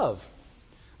 Love.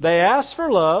 They asked for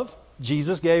love.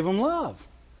 Jesus gave them love.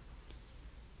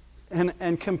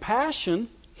 And compassion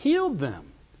healed them.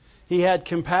 He had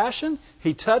compassion.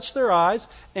 He touched their eyes.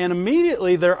 And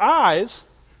immediately their eyes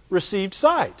received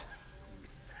sight.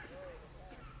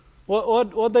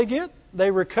 What'd they get? They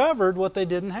recovered what they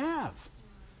didn't have.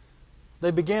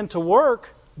 They began to work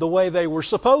the way they were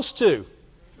supposed to.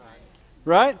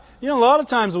 Right? You know, a lot of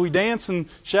times we dance and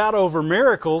shout over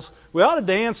miracles. We ought to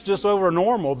dance just over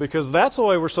normal because that's the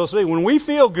way we're supposed to be. When we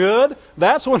feel good,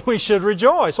 that's when we should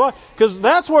rejoice. Why? Because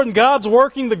that's when God's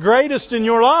working the greatest in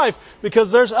your life,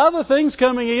 because there's other things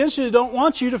coming against you that don't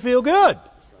want you to feel good.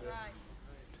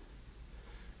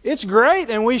 It's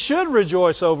great and we should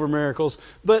rejoice over miracles,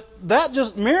 but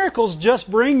miracles just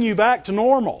bring you back to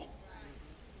normal.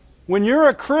 When you're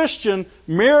a Christian,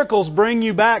 miracles bring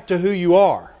you back to who you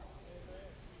are.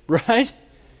 Right?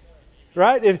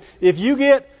 Right? If you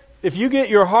get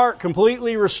your heart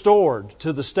completely restored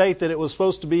to the state that it was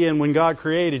supposed to be in when God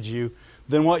created you,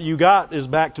 then what you got is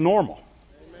back to normal.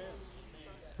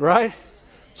 Right?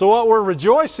 So what we're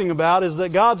rejoicing about is that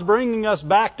God's bringing us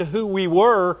back to who we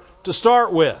were to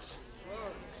start with.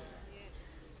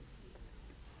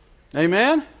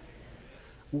 Amen?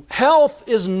 Health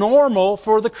is normal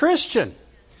for the Christian.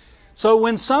 So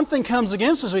when something comes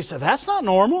against us, we say, that's not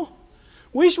normal.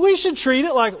 We should treat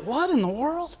it like, what in the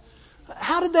world?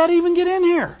 How did that even get in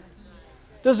here?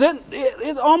 Does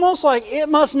it almost like it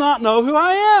must not know who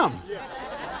I am.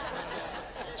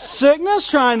 Sickness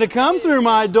trying to come through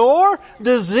my door,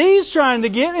 disease trying to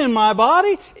get in my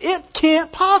body, it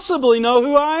can't possibly know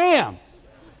who I am.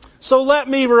 So let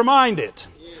me remind it.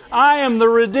 I am the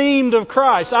redeemed of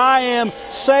Christ. I am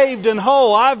saved and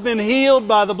whole. I've been healed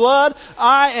by the blood.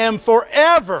 I am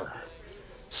forever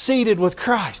seated with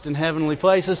Christ in heavenly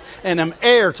places and am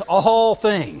heir to all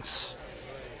things.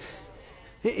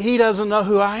 He doesn't know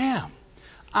who I am.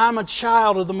 I'm a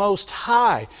child of the Most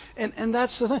High. And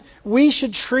that's the thing. We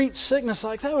should treat sickness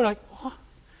like that. We're like,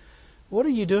 what are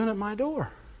you doing at my door?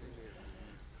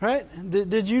 Right?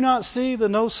 Did you not see the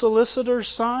no solicitors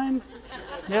sign?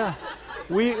 Yeah.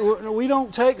 We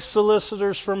don't take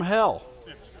solicitors from hell.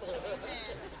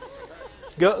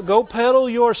 Go peddle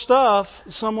your stuff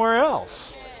somewhere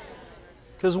else.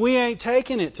 Because we ain't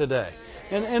taking it today.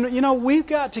 And you know, we've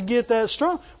got to get that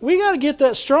strong. We got to get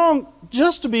that strong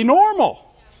just to be normal.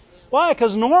 Why?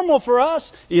 Because normal for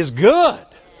us is good.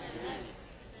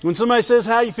 When somebody says,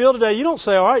 how you feel today? You don't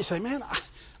say, all right. You say, man,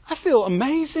 I feel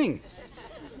amazing.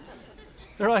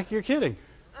 They're like, you're kidding.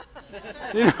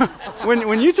 You know,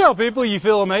 when you tell people you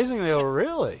feel amazing, they go,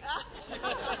 really?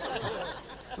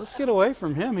 Let's get away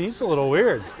from him. He's a little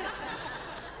weird.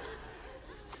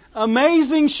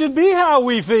 Amazing should be how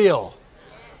we feel.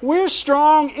 We're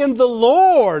strong in the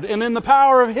Lord and in the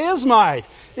power of His might.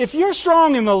 If you're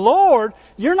strong in the Lord,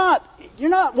 you're not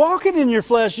walking in your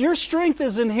flesh. Your strength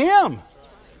is in Him.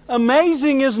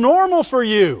 Amazing is normal for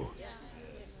you.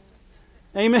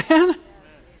 Amen?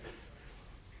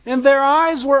 And their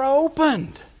eyes were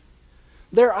opened.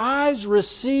 Their eyes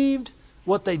received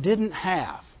what they didn't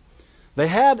have. They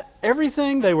had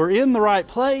everything. They were in the right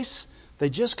place. They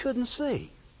just couldn't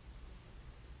see.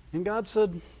 And God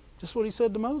said, just what He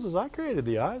said to Moses, I created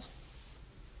the eyes.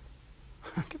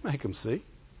 I can make them see.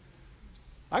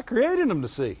 I created them to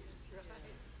see.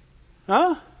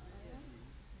 Huh?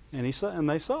 And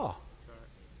they saw.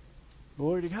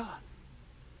 Glory to God.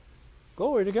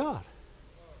 Glory to God.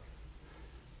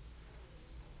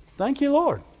 Thank you,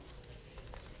 Lord.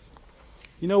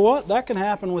 You know what? That can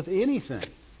happen with anything.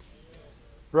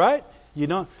 Right? You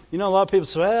know, a lot of people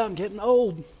say, well, I'm getting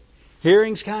old.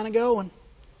 Hearing's kind of going.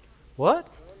 What?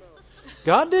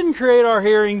 God didn't create our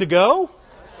hearing to go.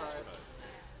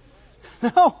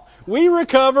 No, we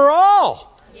recover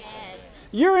all. Yes.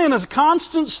 You're in a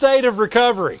constant state of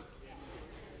recovery.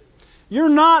 You're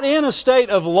not in a state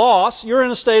of loss. You're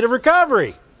in a state of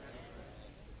recovery.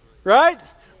 Right?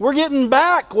 We're getting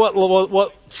back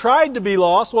what tried to be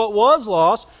lost, what was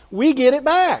lost. We get it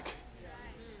back.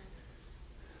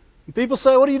 People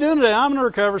say, what are you doing today? I'm going to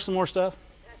recover some more stuff.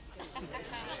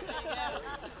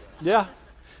 Yeah.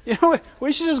 You know,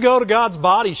 we should just go to God's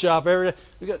body shop every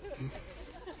day.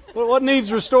 What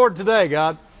needs restored today,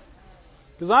 God?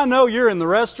 Because I know you're in the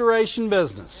restoration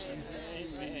business.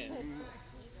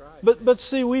 But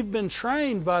see, we've been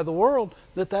trained by the world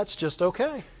that that's just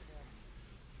okay.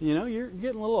 You know, you're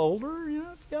getting a little older. You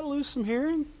know, if you got to lose some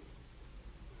hearing,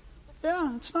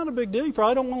 yeah, it's not a big deal. You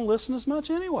probably don't want to listen as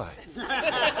much anyway.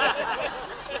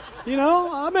 You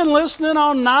know, I've been listening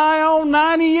on nigh on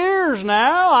 90 years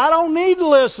now. I don't need to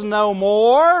listen no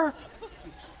more.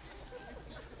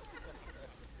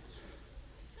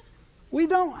 We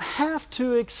don't have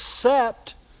to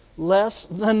accept less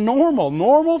than normal.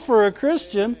 Normal for a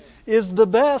Christian is the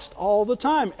best all the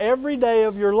time, every day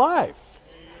of your life.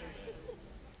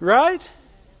 Right?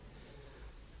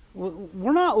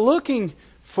 We're not looking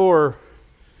for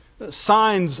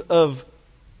signs of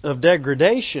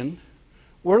degradation.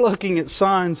 We're looking at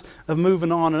signs of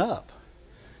moving on and up.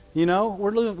 You know,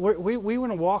 we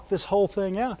want to walk this whole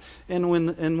thing out. And when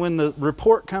the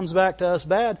report comes back to us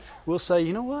bad, we'll say,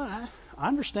 you know what? I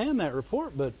understand that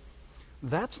report, but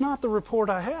that's not the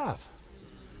report I have.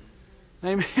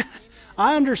 Amen.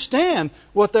 I understand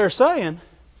what they're saying,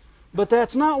 but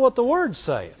that's not what the Word's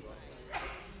saying.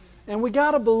 And we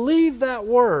got to believe that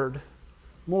Word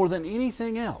more than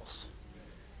anything else.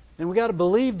 And we got to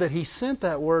believe that He sent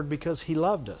that Word because He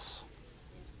loved us.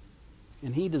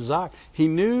 And He desired. He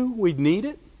knew we'd need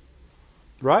it.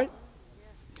 Right?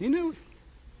 He knew.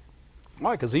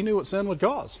 Why? Because He knew what sin would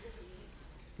cause.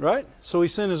 Right? So He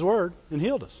sent His Word and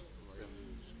healed us.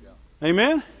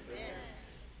 Amen?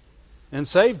 And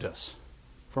saved us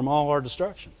from all our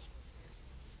destructions.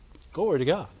 Glory to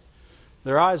God.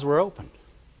 Their eyes were opened.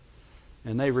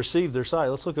 And they received their sight.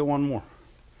 Let's look at one more.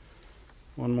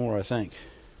 One more, I think.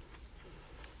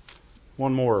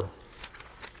 One more.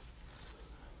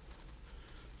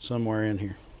 Somewhere in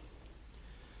here.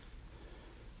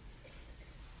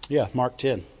 Yeah, Mark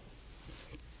 10.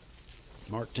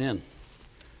 Mark 10.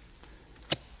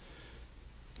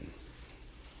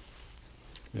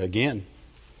 Again,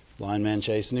 blind man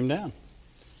chasing him down.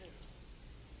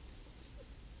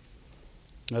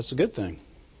 That's a good thing.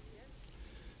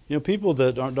 You know, people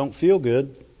that don't feel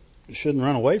good shouldn't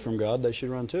run away from God. They should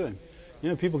run to Him. You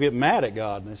know, people get mad at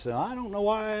God and they say, I don't know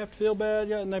why I have to feel bad.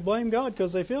 And they blame God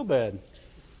because they feel bad.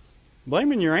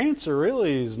 Blaming your answer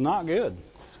really is not good.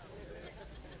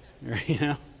 You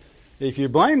know, if you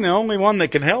blame the only one that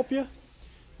can help you,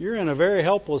 you're in a very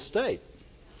helpless state.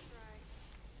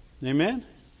 Amen?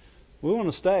 We want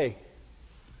to stay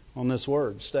on this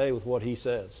Word. Stay with what He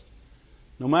says.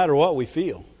 No matter what we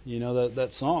feel. You know,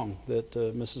 that song that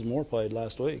Mrs. Moore played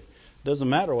last week. Doesn't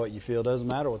matter what you feel. Doesn't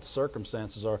matter what the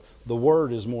circumstances are. The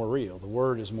Word is more real. The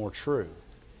Word is more true.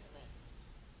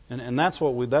 And that's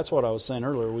what I was saying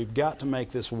earlier. We've got to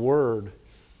make this Word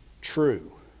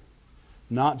true.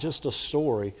 Not just a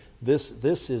story. This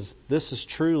is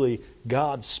truly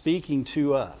God speaking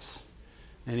to us.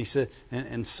 And He said,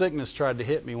 and sickness tried to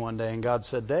hit me one day, and God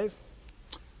said, Dave,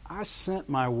 I sent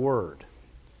my Word.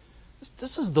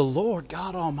 This is the Lord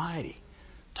God Almighty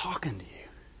talking to you.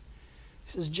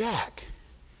 He says, Jack,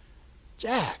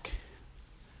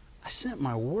 I sent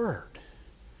my Word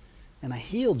and I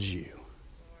healed you.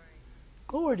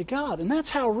 Glory to God. And that's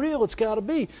how real it's got to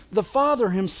be. The Father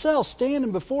Himself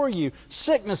standing before you,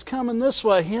 sickness coming this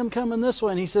way, Him coming this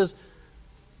way, and He says,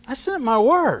 I sent my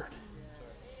Word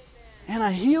and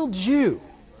I healed you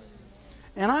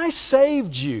and I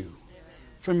saved you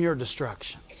from your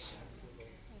destructions.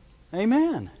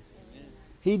 Amen.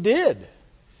 He did.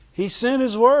 He sent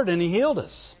His Word and He healed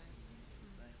us.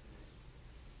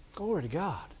 Glory to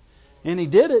God. And He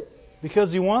did it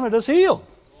because He wanted us healed.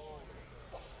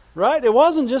 Right? It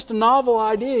wasn't just a novel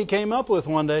idea He came up with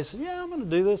one day. He said, yeah, I'm going to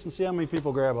do this and see how many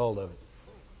people grab hold of it.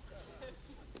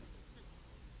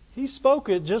 He spoke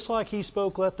it just like He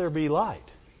spoke, let there be light.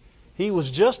 He was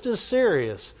just as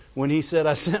serious when He said,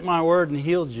 I sent my Word and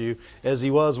healed you, as He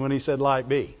was when He said, light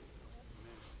be.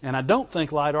 And I don't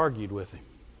think light argued with Him.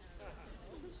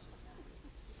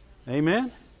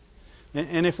 Amen?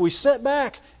 And if we sit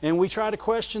back and we try to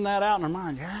question that out in our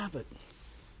mind, yeah, but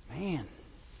man,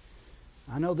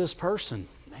 I know this person.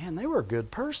 Man, they were a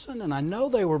good person, and I know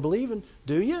they were believing.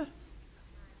 Do you?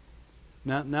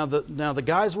 Now the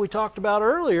guys we talked about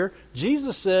earlier,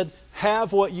 Jesus said,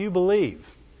 have what you believe.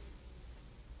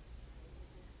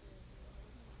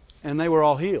 And they were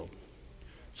all healed.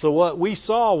 So what we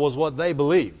saw was what they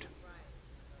believed.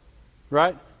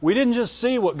 Right? We didn't just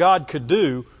see what God could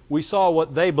do, we saw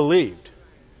what they believed.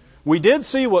 We did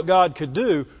see what God could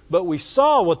do, but we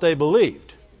saw what they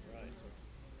believed.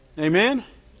 Amen?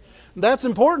 That's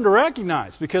important to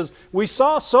recognize because we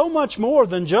saw so much more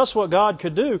than just what God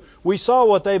could do. We saw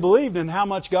what they believed and how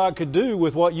much God could do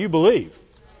with what you believe.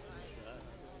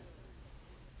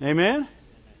 Amen?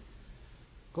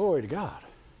 Glory to God.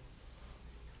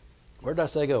 Where did I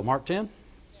say go? Mark 10?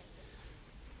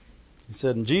 He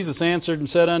said, and Jesus answered and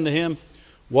said unto him,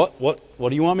 What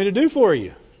do you want me to do for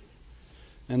you?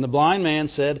 And the blind man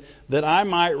said, that I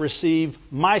might receive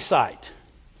my sight.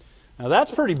 Now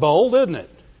that's pretty bold, isn't it?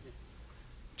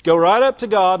 Go right up to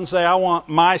God and say, I want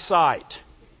my sight.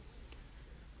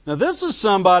 Now this is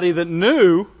somebody that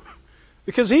knew,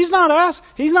 because he's not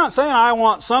saying I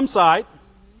want some sight.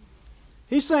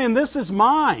 He's saying this is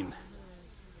mine.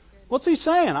 What's he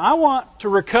saying? I want to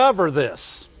recover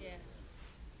this.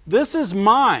 This is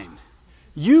mine.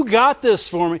 You got this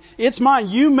for me. It's mine.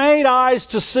 You made eyes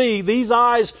to see. These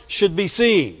eyes should be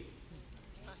seeing.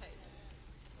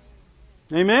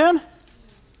 Amen?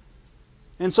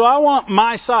 And so I want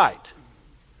my sight.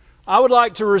 I would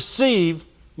like to receive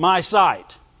my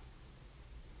sight.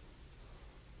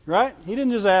 Right? He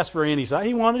didn't just ask for any sight.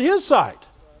 He wanted his sight.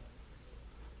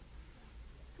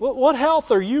 What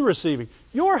health are you receiving?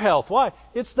 Your health. Why?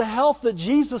 It's the health that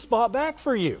Jesus bought back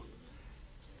for you.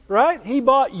 Right? He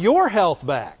bought your health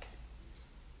back.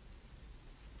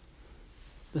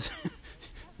 You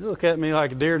look at me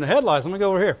like a deer in the headlights. Let me go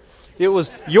over here. It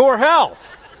was your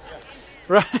health.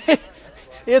 Right?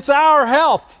 It's our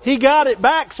health. He got it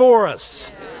back for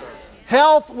us.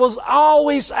 Health was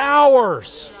always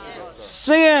ours.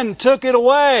 Sin took it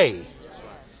away.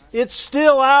 It's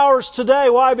still ours today.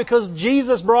 Why? Because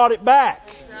Jesus brought it back.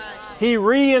 He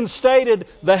reinstated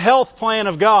the health plan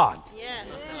of God.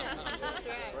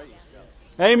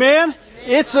 Amen?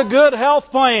 It's a good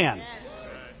health plan.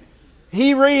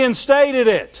 He reinstated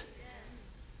it.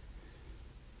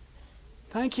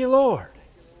 Thank you, Lord.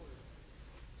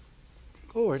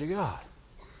 Glory to God.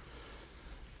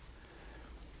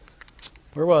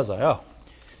 Where was I? Oh.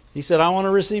 He said, I want to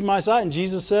receive my sight. And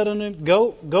Jesus said unto him,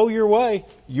 go your way.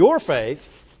 Your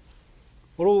faith.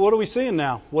 What are we seeing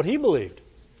now? What he believed.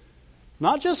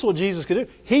 Not just what Jesus could do.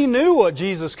 He knew what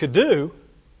Jesus could do.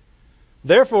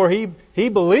 Therefore, he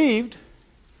believed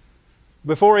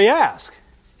before he asked.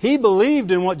 He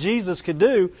believed in what Jesus could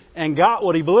do and got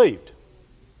what he believed.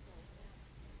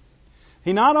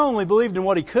 He not only believed in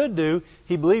what he could do,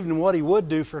 he believed in what he would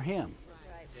do for him.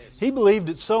 He believed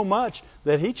it so much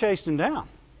that he chased him down.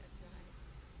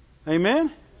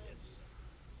 Amen?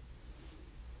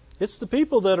 It's the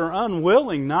people that are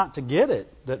unwilling not to get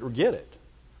it that get it.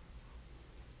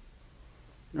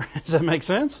 Does that make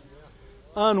sense?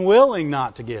 Unwilling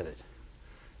not to get it.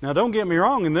 Now, don't get me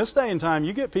wrong. In this day and time,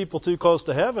 you get people too close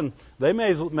to heaven, they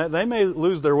may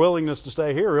lose their willingness to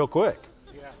stay here real quick.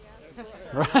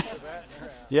 Right?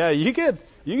 Yeah, you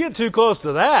get too close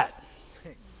to that.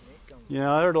 You know,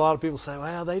 I heard a lot of people say,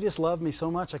 well, they just love me so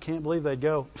much, I can't believe they'd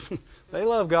go. They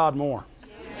love God more.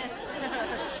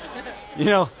 You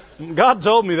know, God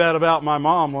told me that about my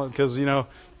mom because, you know,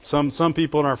 some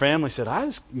people in our family said, I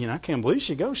can't believe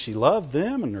she goes. She loved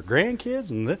them and her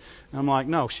grandkids. And I'm like,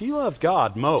 no, she loved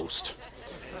God most.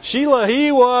 He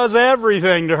was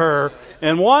everything to her.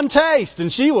 And one taste,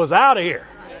 and she was out of here.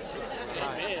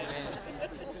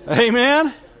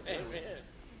 Amen?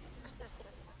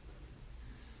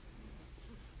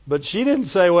 But she didn't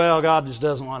say, well, God just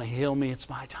doesn't want to heal me. It's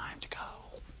my time to go.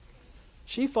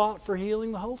 She fought for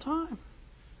healing the whole time.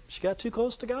 She got too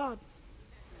close to God.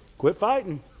 Quit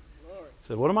fighting.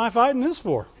 Said, what am I fighting this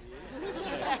for?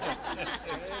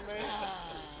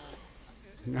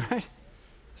 Right?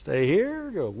 Stay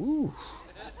here, go, woo.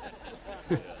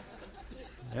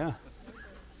 Yeah.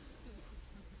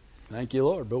 Thank you,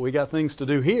 Lord. But we got things to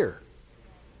do here.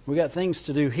 We got things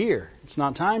to do here. It's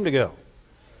not time to go.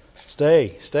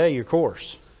 Stay your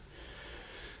course.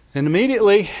 And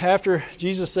immediately after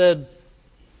Jesus said,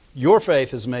 your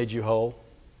faith has made you whole,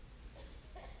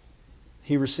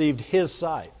 he received his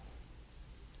sight.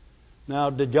 Now,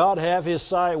 did God have his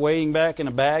sight waiting back in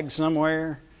a bag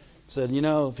somewhere? Said, you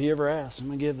know, if he ever asks, I'm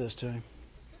going to give this to him.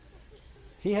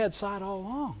 He had sight all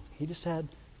along. He just had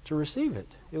to receive it.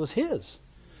 It was his.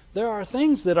 There are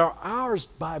things that are ours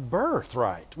by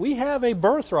birthright. We have a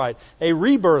birthright, a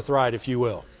rebirth right, if you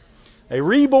will. A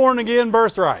reborn again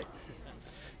birthright.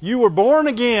 You were born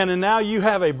again and now you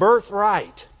have a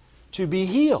birthright to be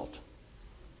healed.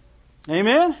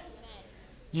 Amen?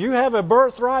 You have a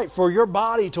birthright for your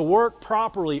body to work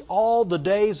properly all the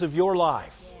days of your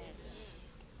life.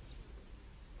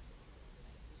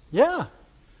 Yeah.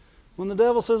 When the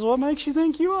devil says, what makes you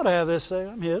think you ought to have this? Say,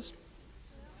 I'm his.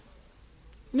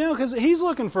 Because he's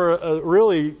looking for a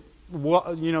really,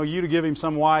 you to give him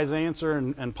some wise answer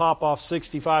and pop off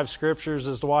 65 scriptures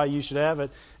as to why you should have it.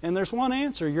 And there's one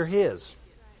answer, you're his.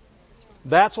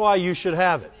 That's why you should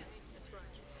have it.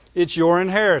 It's your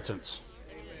inheritance.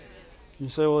 You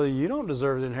say, well, you don't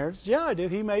deserve the inheritance. Yeah, I do.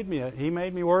 He made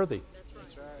me worthy.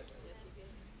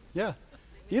 Yeah.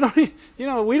 We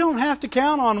don't have to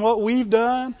count on what we've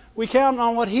done. We count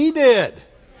on what He did.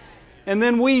 And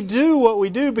then we do what we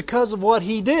do because of what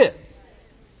He did.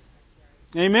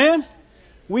 Amen?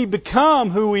 We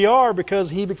become who we are because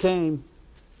He became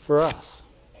for us.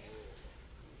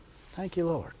 Thank you,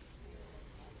 Lord.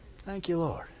 Thank you,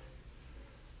 Lord.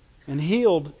 And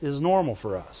healed is normal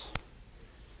for us.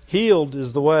 Healed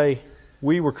is the way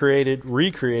we were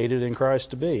recreated in Christ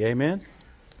to be. Amen?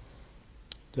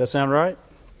 Does that sound right?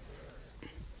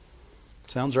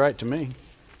 Sounds right to me.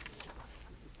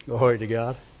 Glory to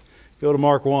God. Go to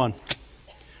Mark 1.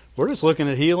 We're just looking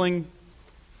at healing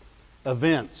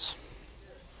events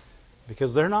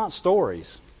because they're not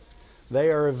stories.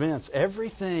 They are events.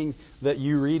 Everything that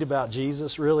you read about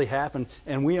Jesus really happened,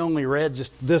 and we only read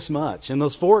just this much. In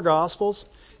those 4 Gospels,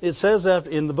 it says that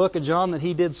in the book of John that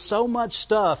He did so much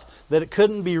stuff that it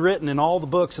couldn't be written in all the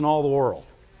books in all the world.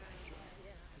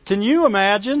 Can you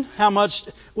imagine how much...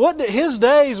 His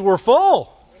days were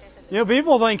full.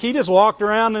 People think He just walked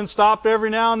around and stopped every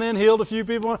now and then, healed a few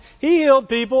people. He healed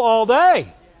people all day.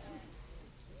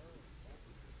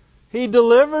 He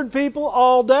delivered people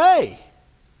all day.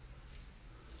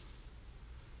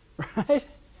 Right?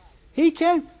 He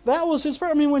came. That was His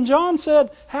prayer. When John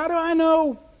said, "How do I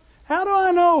know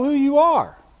who you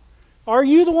are? Are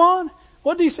you the one?"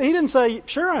 What did He say? He didn't say,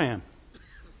 "Sure I am."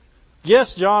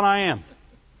 "Yes, John, I am."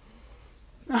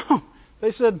 No.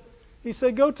 He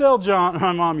said, "Go tell John."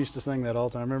 My mom used to sing that all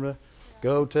the time. Remember that?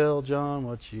 "Go tell John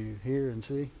what you hear and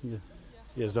see." You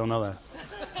guys don't know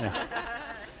that.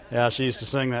 Yeah, she used to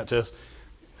sing that to us.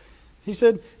 He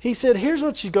said, "Here's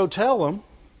what you go tell them.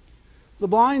 The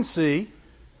blind see,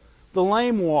 the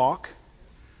lame walk."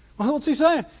 Well, what's He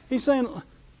saying? He's saying,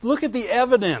 look at the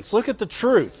evidence. Look at the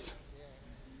truth.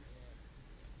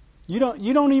 You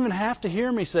don't even have to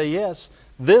hear me say yes.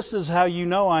 This is how you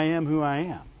know I am who I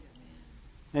am.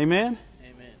 Amen?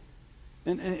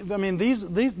 Amen.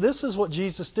 This is what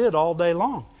Jesus did all day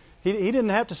long. He didn't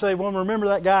have to say, well, remember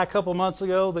that guy a couple months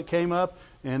ago that came up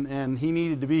and he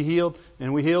needed to be healed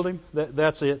and we healed him?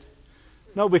 That's it.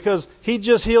 No, because He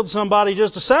just healed somebody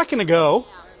just a second ago.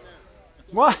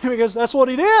 Why? Because that's what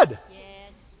He did. Yes.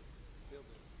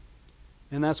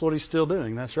 And that's what He's still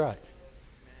doing. That's right.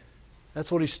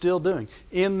 That's what He's still doing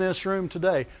in this room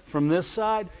today, from this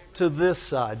side to this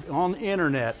side, on the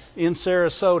internet, in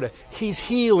Sarasota. He's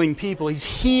healing people. He's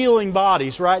healing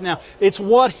bodies right now. It's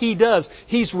what He does.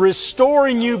 He's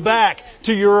restoring you back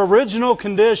to your original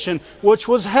condition, which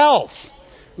was health,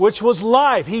 which was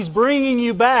life. He's bringing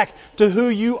you back to who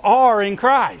you are in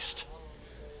Christ.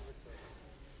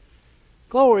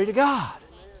 Glory to God.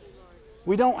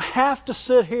 We don't have to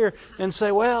sit here and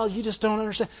say, well, you just don't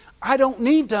understand. I don't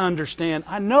need to understand.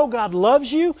 I know God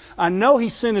loves you. I know He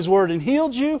sent His Word and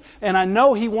healed you. And I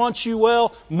know He wants you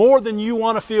well more than you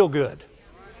want to feel good.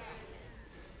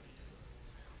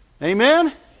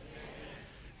 Amen?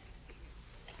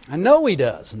 I know He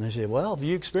does. And they say, well, have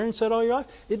you experienced that all your life?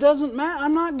 It doesn't matter.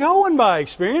 I'm not going by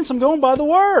experience. I'm going by the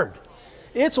Word.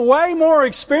 It's way more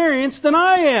experience than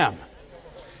I am.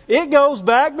 It goes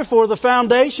back before the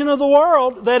foundation of the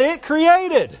world that it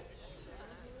created.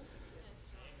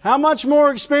 How much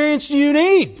more experience do you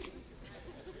need?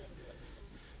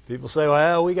 People say,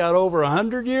 well, we got over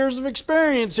 100 years of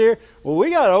experience here. Well, we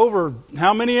got over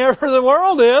how many ever the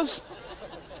world is.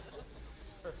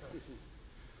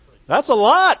 That's a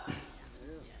lot.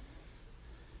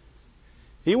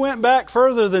 He went back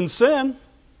further than sin.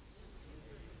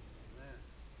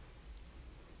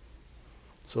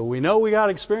 So we know we got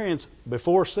experience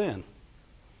before sin.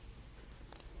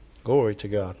 Glory to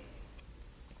God.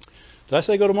 Did I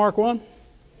say go to Mark 1?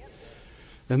 Yep.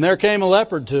 And there came a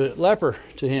leper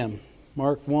to him.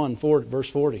 Mark 1, verse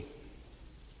 40.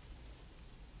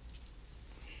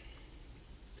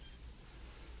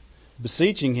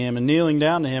 Beseeching Him and kneeling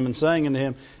down to Him and saying unto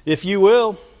Him, if you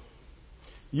will,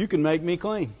 you can make me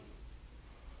clean.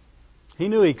 He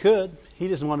knew he could. He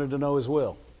just wanted to know his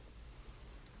will.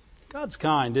 God's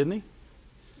kind, isn't he?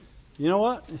 You know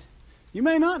what? You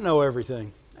may not know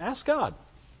everything. Ask God.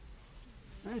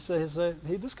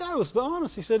 This guy was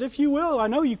honest. He said, if you will, I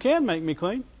know you can make me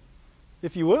clean.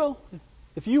 If you will.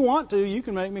 If you want to, you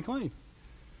can make me clean.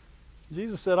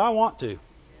 Jesus said, I want to.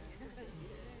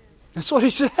 That's what he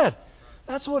said.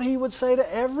 That's what he would say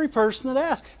to every person that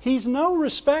asks. He's no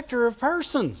respecter of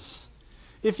persons.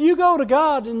 If you go to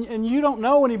God and you don't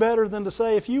know any better than to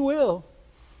say, if you will,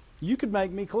 you could make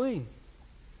me clean.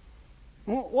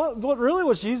 What really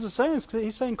was Jesus saying is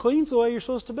he's saying clean's the way you're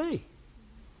supposed to be.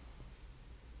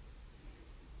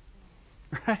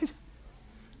 Right?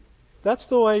 That's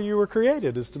the way you were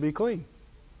created, is to be clean.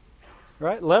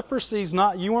 Right? Leprosy's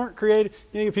not, you weren't created.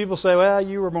 You know, people say, well,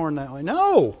 you were born that way.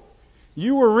 No!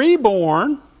 You were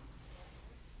reborn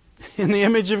in the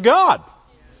image of God.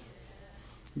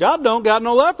 God don't got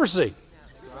no leprosy.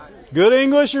 Good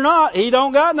English or not, He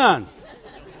don't got none.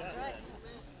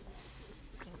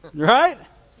 Right?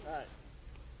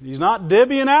 He's not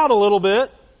divvying out a little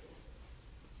bit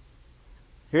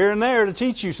here and there to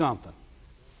teach you something.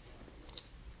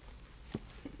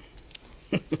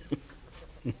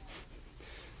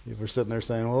 People are sitting there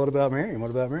saying, well, what about Miriam? What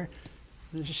about Miriam?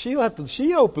 She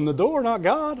opened the door, not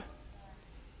God.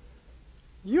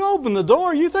 You open the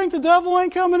door, you think the devil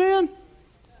ain't coming in?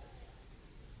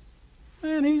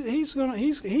 Man,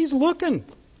 he's looking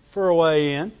for a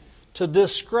way in to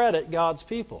discredit God's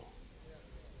people.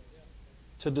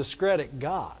 To discredit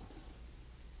God.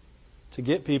 To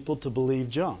get people to believe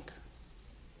junk.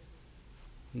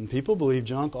 And people believe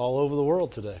junk all over the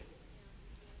world today.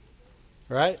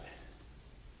 Right?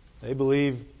 They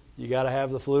believe you got to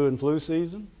have the flu in flu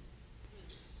season.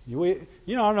 I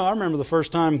remember the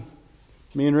first time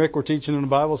me and Rick were teaching in a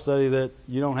Bible study that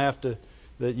you don't have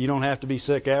to be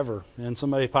sick ever. And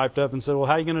somebody piped up and said, well,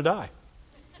 how are you going to die?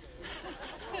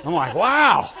 I'm like,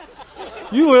 wow.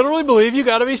 You literally believe you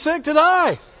got to be sick to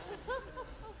die.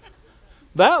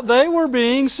 That they were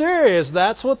being serious.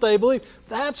 That's what they believe.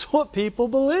 That's what people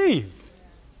believe.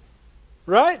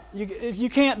 Right? If you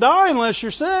can't die unless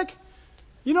you're sick,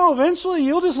 eventually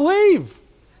you'll just leave.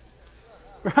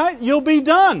 Right? You'll be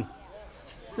done.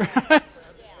 Right?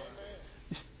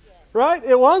 Right?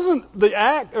 It wasn't the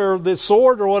axe or the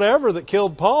sword or whatever that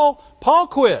killed Paul. Paul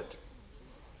quit.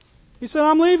 He said,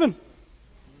 I'm leaving.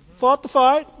 Fought the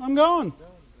fight. I'm gone.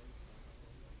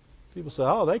 People say,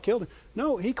 oh, they killed him.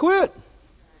 No, he quit.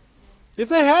 If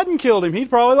they hadn't killed him, he'd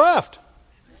probably left.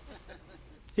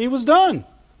 He was done.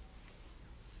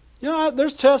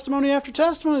 There's testimony after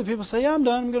testimony. People say, yeah, I'm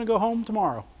done. I'm going to go home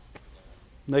tomorrow.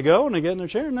 And they go and they get in their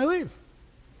chair and they leave.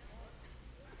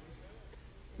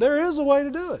 There is a way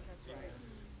to do it.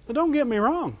 But don't get me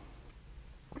wrong.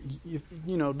 You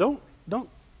want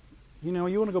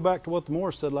to go back to what the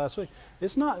Moors said last week.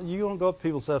 It's not, you don't go up to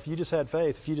people and say, if you just had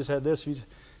faith, if you just had this,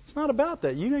 it's not about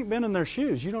that. You ain't been in their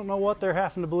shoes. You don't know what they're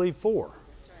having to believe for.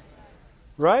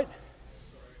 Right?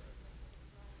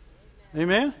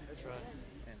 Amen? That's right.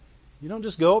 You don't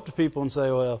just go up to people and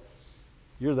say, well,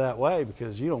 you're that way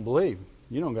because you don't believe.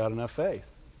 You don't got enough faith.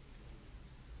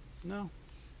 No.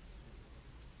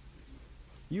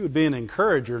 You would be an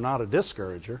encourager, not a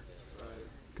discourager.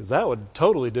 Because that would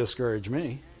totally discourage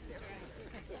me.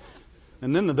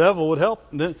 And then the devil would help.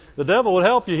 The devil would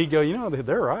help you. He'd go,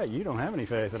 they're right. You don't have any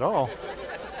faith at all.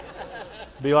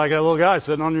 Be like that little guy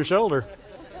sitting on your shoulder.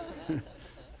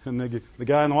 And the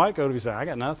guy in the white coat would be saying, I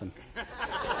got nothing.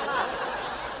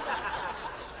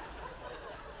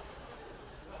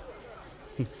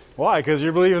 Why? Because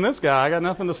you're believing this guy. I got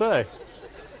nothing to say.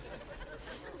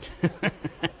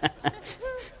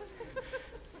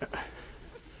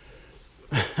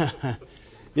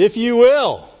 If you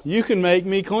will, you can make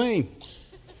me clean.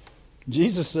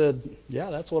 Jesus said, yeah,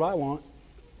 that's what I want.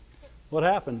 What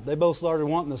happened? They both started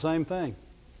wanting the same thing.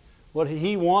 What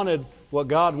he wanted, what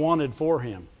God wanted for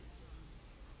him.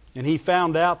 And he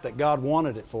found out that God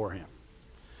wanted it for him.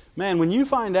 Man, when you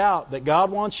find out that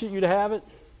God wants you to have it,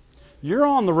 you're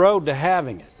on the road to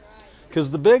having it.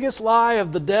 Because the biggest lie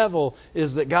of the devil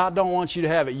is that God don't want you to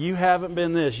have it. You haven't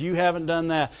been this. You haven't done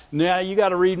that. Now you got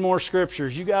to read more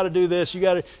scriptures. You got to do this.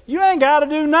 You ain't got to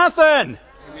do nothing.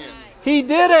 Amen. He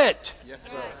did it. Yes,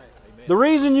 sir. The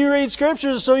reason you read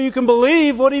scriptures is so you can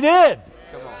believe what he did.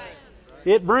 Come on.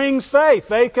 It brings faith.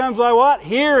 Faith comes by what?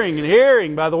 Hearing, and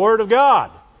hearing by the word of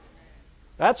God.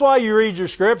 That's why you read your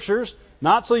scriptures.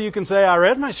 Not so you can say, I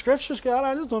read my scriptures, God,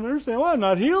 I just don't understand why I'm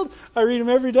not healed. I read them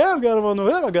every day. I've got them on the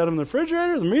bed. I've got them in the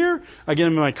refrigerator, the mirror. I get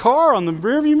them in my car, on the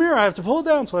rearview mirror. I have to pull it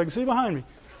down so I can see behind me.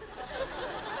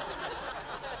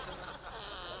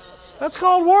 That's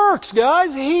called works,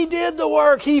 guys. He did the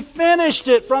work. He finished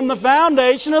it from the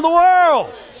foundation of the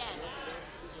world.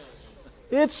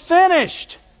 It's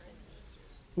finished.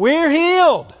 We're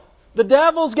healed. The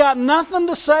devil's got nothing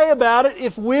to say about it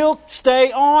if we'll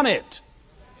stay on it.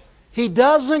 He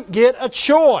doesn't get a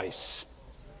choice.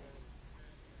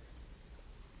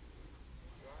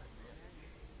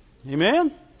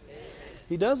 Amen?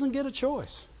 He doesn't get a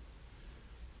choice.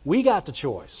 We got the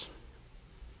choice.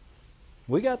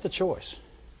 We got the choice.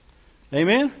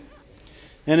 Amen?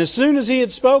 And as soon as he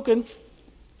had spoken,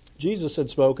 Jesus had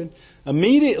spoken,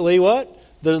 immediately what?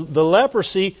 The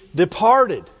leprosy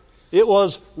departed. It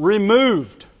was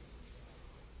removed.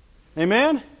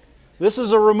 Amen? This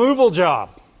is a removal job.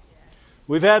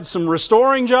 We've had some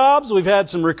restoring jobs. We've had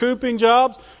some recouping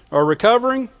jobs or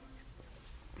recovering.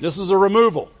 This is a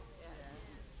removal.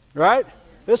 Right?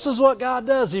 This is what God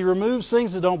does. He removes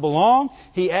things that don't belong.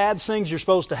 He adds things you're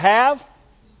supposed to have.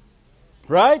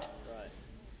 Right?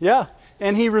 Yeah.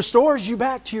 And He restores you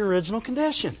back to your original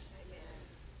condition.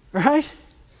 Right?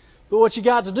 But what you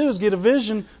got to do is get a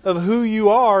vision of who you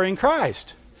are in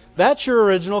Christ. That's your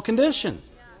original condition.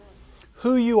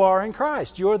 Who you are in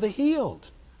Christ. You're the healed.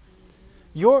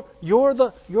 You're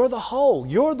the whole.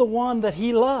 You're the one that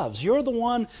He loves. You're the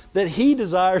one that He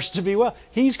desires to be well.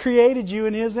 He's created you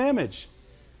in His image.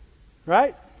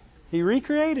 Right? He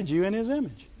recreated you in His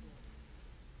image.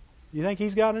 You think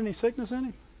He's got any sickness in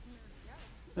Him?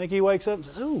 Think He wakes up and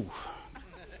says, ooh,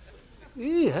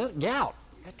 that gout.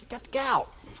 Got the gout.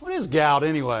 What is gout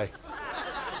anyway?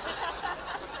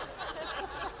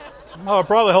 Oh, I'm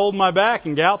probably holding my back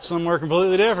and gout's somewhere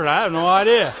completely different. I have no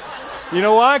idea. You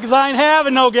know why? Because I ain't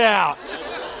having no gout.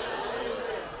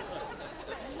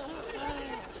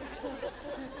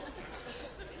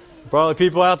 Probably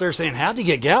people out there saying, how'd he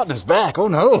get gout in his back? Oh,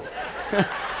 no.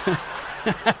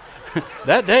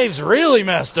 That Dave's really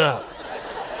messed up.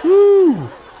 Woo.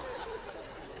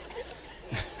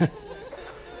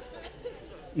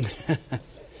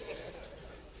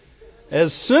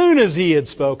 As soon as He had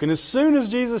spoken, as soon as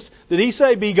Jesus, did He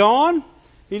say, be gone?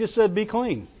 He just said, be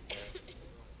clean.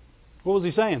 What was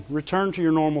He saying? Return to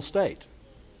your normal state.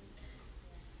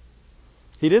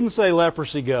 He didn't say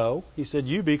leprosy go. He said,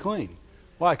 you be clean.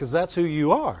 Why? Because that's who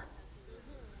you are.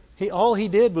 All He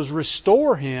did was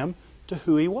restore him to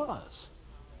who he was.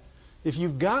 If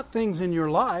you've got things in your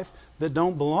life that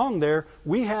don't belong there,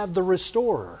 we have the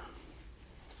restorer.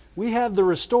 We have the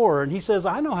restorer, and He says,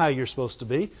 I know how you're supposed to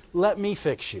be. Let me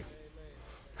fix you.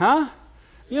 Huh?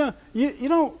 You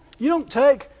don't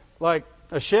take like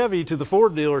a Chevy to the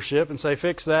Ford dealership and say,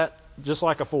 fix that just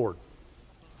like a Ford.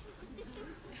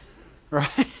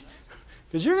 Right?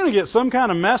 Because you're going to get some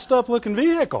kind of messed up looking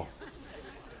vehicle.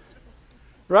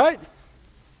 Right?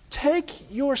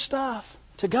 Take your stuff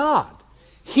to God.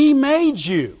 He made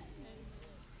you.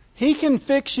 He can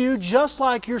fix you just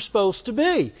like you're supposed to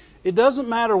be. It doesn't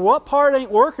matter what part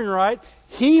ain't working right.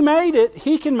 He made it.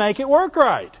 He can make it work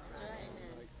right.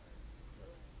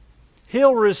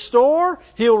 He'll restore.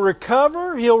 He'll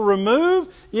recover. He'll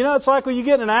remove. You know, it's like when you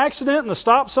get in an accident and the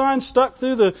stop sign's stuck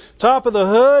through the top of the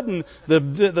hood and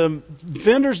the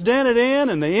fender's dented in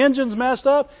and the engine's messed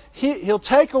up. He'll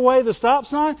take away the stop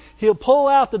sign. He'll pull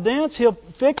out the dents. He'll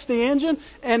fix the engine,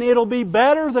 and it'll be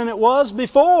better than it was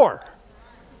before.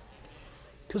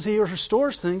 Because He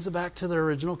restores things back to their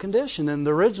original condition. And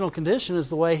the original condition is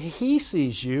the way He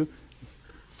sees you.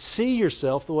 See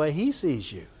yourself the way He sees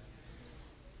you.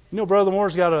 You know, Brother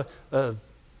Moore's got a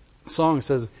song that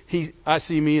says, I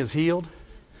see me as healed.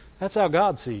 That's how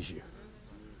God sees you.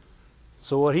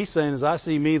 So what he's saying is, I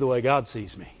see me the way God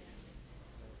sees me.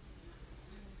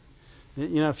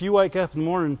 You know, if you wake up in the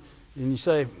morning and you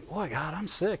say, boy, God, I'm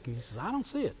sick. And He says, I don't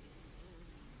see it.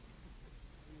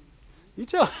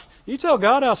 You tell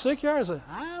God how sick you are. I say,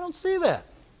 I don't see that.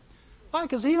 Why?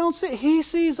 Because He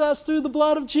sees us through the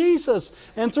blood of Jesus.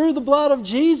 And through the blood of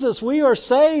Jesus, we are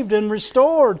saved and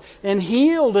restored and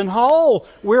healed and whole.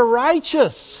 We're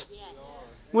righteous. Yes.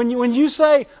 When you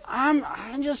say, I'm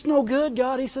just no good,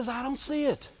 God, He says, I don't see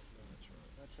it.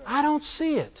 I don't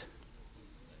see it.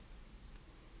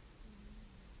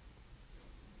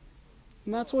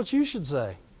 And that's what you should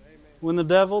say when the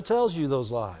devil tells you those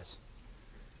lies.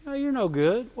 No, you're no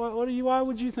good. Why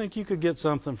would you think you could get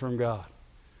something from God?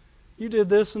 You did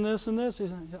this and this and this. He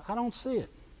said, I don't see it.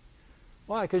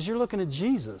 Why? Because you're looking at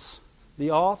Jesus, the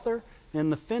author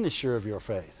and the finisher of your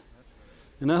faith.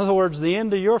 In other words, the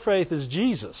end of your faith is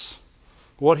Jesus.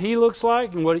 What He looks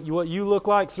like and what you look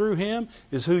like through Him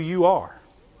is who you are.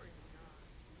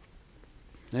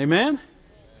 Amen?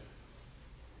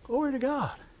 Glory to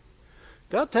God.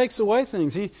 God takes away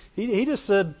things. He just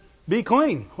said, be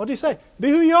clean. What did He say? Be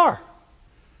who you are.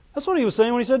 That's what he was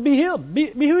saying when he said be healed. Be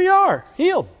who you are.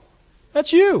 Healed.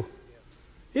 That's you.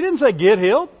 He didn't say get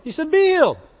healed. He said be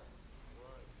healed.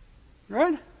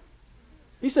 Right?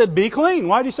 He said be clean.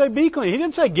 Why did he say be clean? He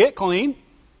didn't say get clean.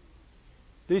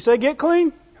 Did he say get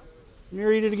clean? Let me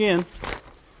read it again.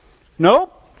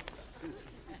 Nope.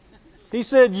 He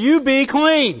said you be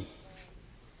clean.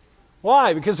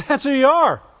 Why? Because that's who you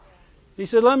are. He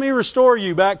said let me restore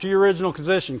you back to your original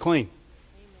condition, clean.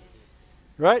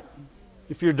 Right?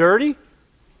 If you're dirty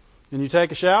and you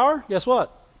take a shower, guess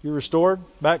what? You're restored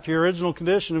back to your original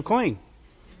condition of clean.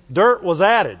 Dirt was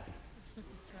added.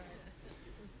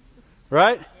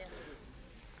 Right?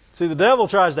 See, the devil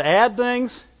tries to add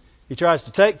things. He tries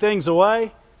to take things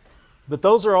away. But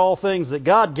those are all things that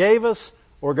God gave us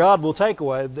or God will take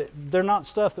away. They're not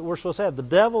stuff that we're supposed to have. The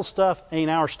devil's stuff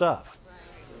ain't our stuff.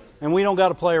 And we don't got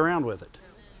to play around with it.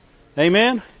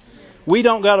 Amen? We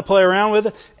don't got to play around with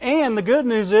it. And the good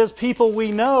news is people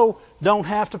we know don't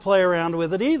have to play around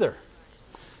with it either.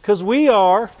 Because we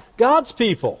are God's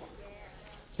people.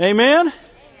 Amen?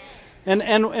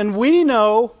 And we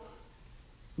know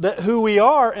that who we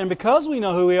are, and because we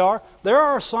know who we are, there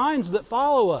are signs that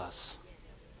follow us.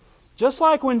 Just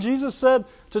like when Jesus said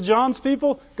to John's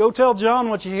people, go tell John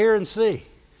what you hear and see.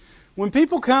 When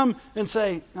people come and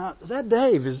say, is that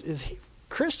Dave? Is he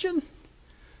Christian?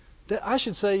 I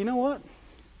should say, you know what?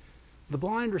 The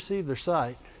blind receive their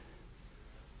sight.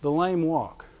 The lame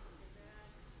walk.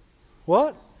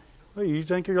 What? Well, you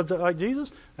think you're like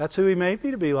Jesus? That's who He made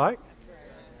me to be like.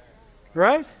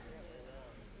 Right?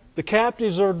 The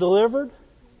captives are delivered.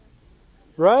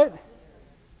 Right?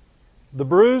 The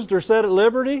bruised are set at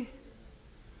liberty.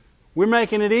 We're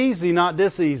making it easy, not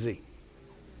diseasy.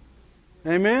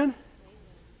 Amen?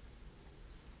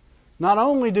 Not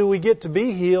only do we get to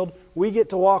be healed, we get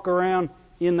to walk around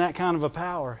in that kind of a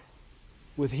power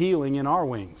with healing in our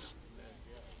wings.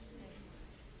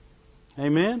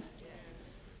 Amen?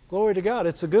 Glory to God.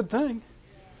 It's a good thing.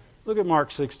 Look at Mark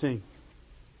 16.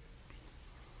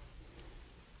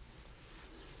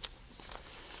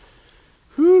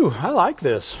 Whew, I like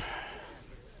this.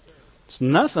 It's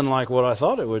nothing like what I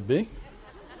thought it would be.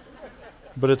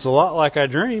 But it's a lot like I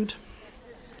dreamed.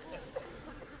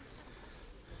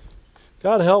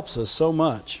 God helps us so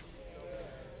much.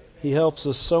 He helps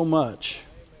us so much.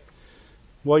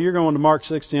 While you're going to Mark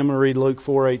 16, I'm going to read Luke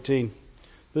 4:18.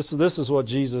 This is what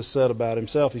Jesus said about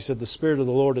Himself. He said, the Spirit of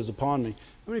the Lord is upon me.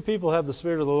 How many people have the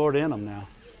Spirit of the Lord in them now?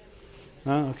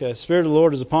 Okay, the Spirit of the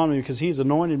Lord is upon me because He's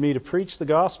anointed me to preach the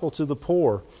gospel to the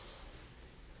poor.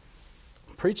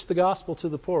 Preach the gospel to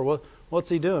the poor. What's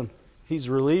He doing? He's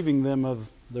relieving them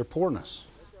of their poorness.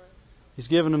 He's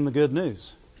giving them the good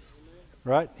news.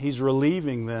 Right? He's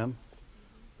relieving them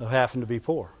of having to be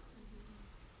poor.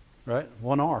 Right?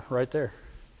 1R right there.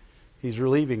 He's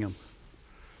relieving them.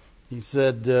 He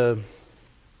said,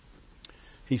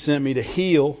 He sent me to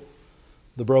heal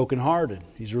the brokenhearted.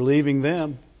 He's relieving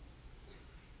them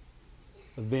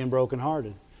of being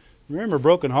brokenhearted. Remember,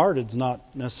 brokenhearted is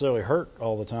not necessarily hurt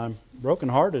all the time.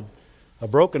 A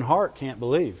broken heart can't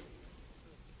believe.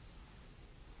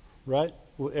 Right?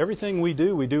 Everything we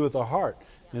do with our heart.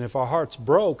 And if our heart's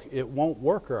broke, it won't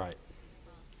work right.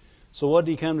 So what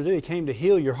did He come to do? He came to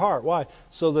heal your heart. Why?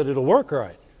 So that it'll work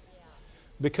right.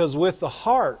 Because with the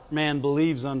heart, man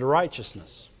believes unto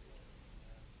righteousness.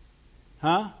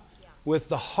 Huh? With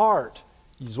the heart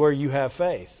is where you have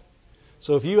faith.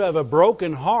 So if you have a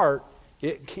broken heart,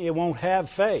 it won't have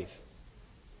faith.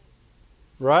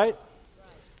 Right?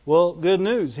 Well, good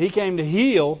news. He came to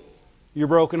heal your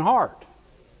broken heart.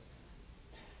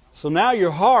 So now your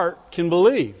heart can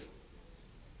believe.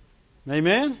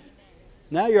 Amen?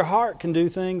 Now your heart can do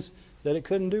things that it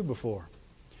couldn't do before.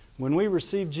 When we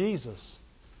receive Jesus,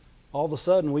 all of a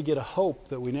sudden we get a hope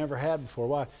that we never had before.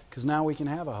 Why? Because now we can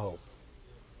have a hope.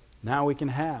 Now we can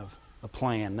have a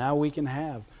plan. Now we can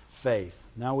have faith.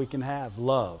 Now we can have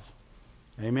love.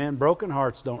 Amen? Broken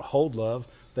hearts don't hold love.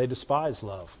 They despise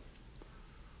love.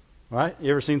 Right?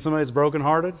 You ever seen somebody that's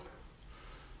brokenhearted?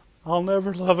 I'll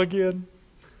never love again.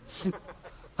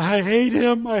 I hate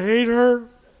him. I hate her.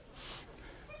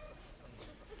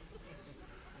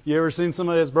 You ever seen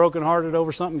somebody that's brokenhearted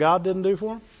over something God didn't do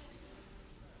for them?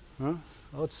 Huh?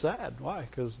 Well, it's sad. Why?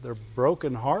 Because they're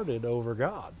brokenhearted over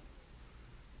God.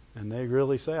 And they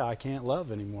really say, I can't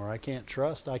love anymore. I can't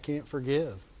trust. I can't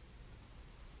forgive.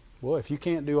 Boy, if you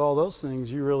can't do all those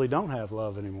things, you really don't have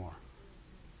love anymore.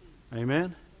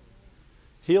 Amen?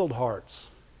 Healed hearts.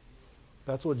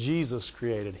 That's what Jesus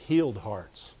created. Healed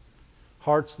hearts.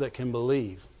 Hearts that can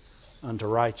believe unto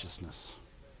righteousness,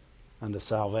 unto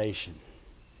salvation,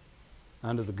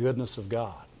 unto the goodness of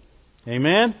God.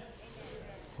 Amen?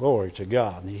 Glory to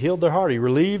God. And He healed their heart. He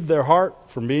relieved their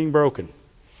heart from being broken.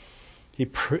 He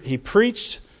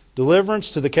preached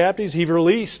deliverance to the captives. He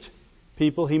released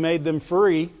people. He made them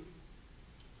free.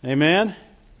 Amen.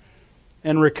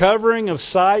 And recovering of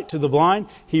sight to the blind.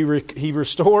 He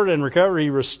restored and recovered.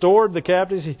 He restored the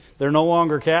captives. They're no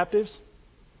longer captives.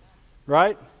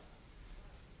 Right?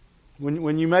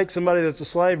 When you make somebody that's a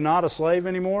slave not a slave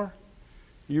anymore,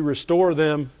 you restore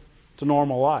them to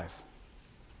normal life.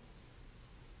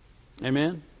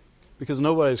 Amen? Because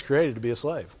nobody's created to be a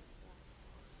slave.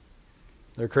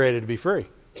 They're created to be free.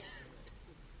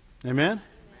 Amen?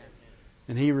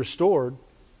 And He restored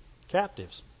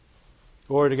captives.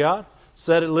 Glory to God.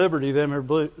 Set at liberty them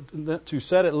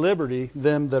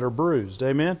that are bruised.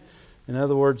 Amen? In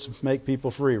other words, make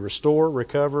people free. Restore,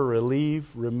 recover,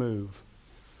 relieve, remove.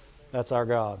 That's our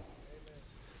God.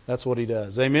 That's what He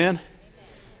does. Amen?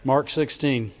 Mark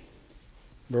 16,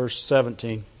 verse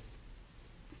 17.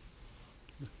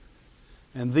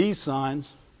 And these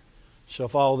signs shall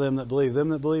follow them that believe. Them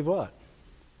that believe what?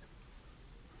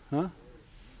 Huh?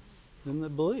 Them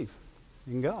that believe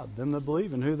in God. Them that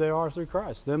believe in who they are through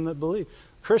Christ. Them that believe.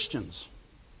 Christians.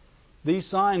 These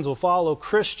signs will follow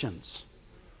Christians.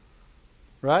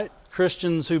 Right?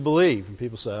 Christians who believe. And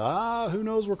people say, who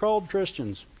knows we're called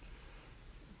Christians?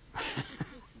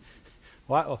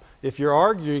 Well, if you're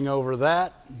arguing over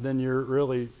that, then you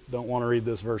really don't want to read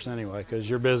this verse anyway, because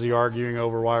you're busy arguing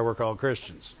over why we're called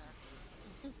Christians.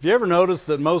 Have you ever noticed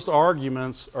that most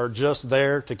arguments are just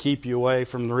there to keep you away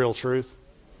from the real truth?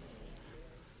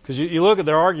 Because you look at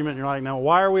their argument and you're like, now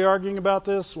why are we arguing about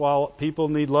this while people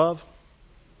need love?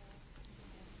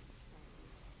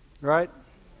 Right?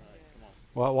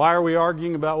 Well, why are we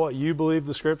arguing about what you believe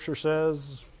the Scripture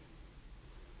says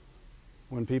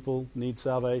when people need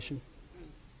salvation?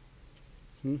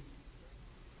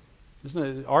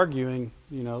 Isn't it arguing,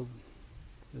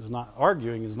 is not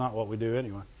what we do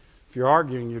anyway. If you're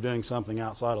arguing, you're doing something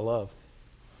outside of love.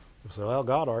 You say, well,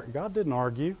 God didn't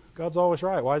argue. God's always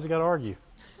right. Why has He got to argue?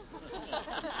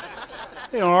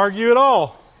 He don't argue at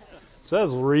all. It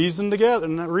says reason together.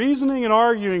 And reasoning and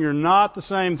arguing are not the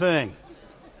same thing.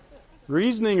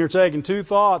 Reasoning are taking two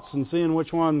thoughts and seeing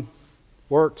which one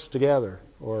works together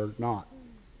or not.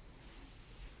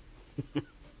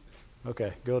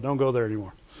 Okay, don't go there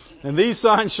anymore. And these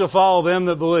signs shall follow them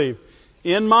that believe.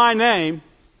 In my name,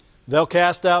 they'll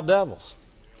cast out devils.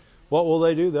 What will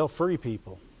they do? They'll free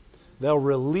people. They'll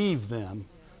relieve them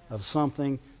of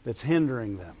something that's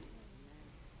hindering them.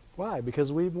 Why?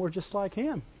 Because we're just like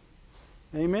Him.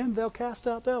 Amen? They'll cast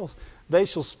out devils. They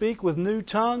shall speak with new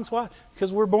tongues. Why?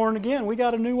 Because we're born again. We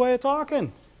got a new way of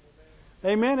talking.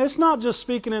 Amen? It's not just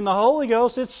speaking in the Holy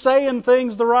Ghost. It's saying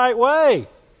things the right way.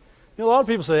 A lot of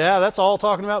people say, that's all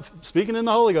talking about speaking in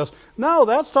the Holy Ghost. No,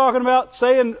 that's talking about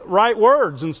saying right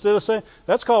words instead of saying,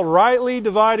 that's called rightly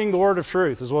dividing the word of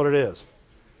truth is what it is.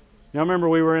 I remember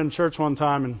we were in church one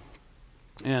time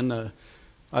and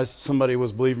somebody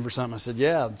was believing for something. I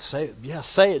said,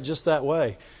 say it just that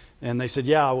way. And they said,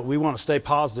 we want to stay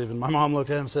positive. And my mom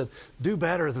looked at him and said, do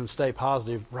better than stay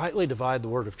positive. Rightly divide the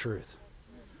word of truth.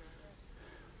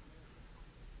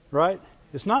 Right?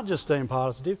 It's not just staying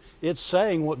positive. It's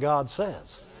saying what God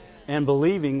says and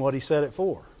believing what He said it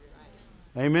for.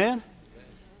 Amen?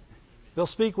 They'll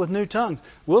speak with new tongues.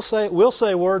 We'll say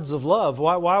words of love.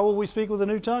 Why will we speak with a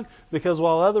new tongue? Because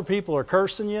while other people are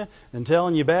cursing you and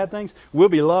telling you bad things, we'll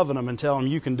be loving them and telling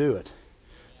them you can do it.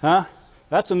 Huh?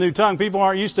 That's a new tongue. People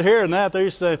aren't used to hearing that. They're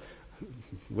used to say,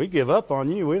 we give up on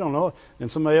you. We don't know it.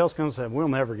 And somebody else comes and says, we'll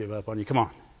never give up on you. Come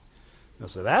on. They'll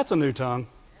say, that's a new tongue.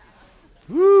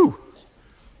 Woo!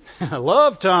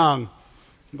 Love tongue.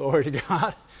 Glory to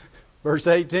God. Verse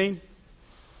 18.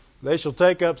 They shall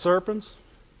take up serpents.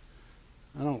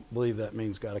 I don't believe that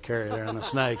means got to carry it around the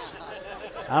snakes.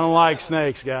 I don't like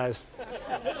snakes, guys.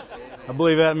 I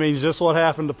believe that means just what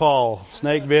happened to Paul.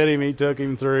 Snake bit him, he took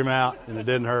him, threw him out, and it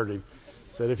didn't hurt him.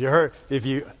 Said if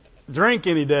you drink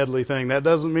any deadly thing, that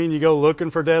doesn't mean you go looking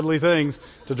for deadly things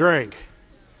to drink.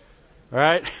 All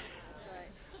right?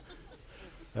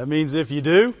 That means if you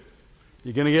do,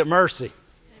 you're going to get mercy.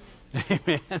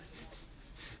 Amen.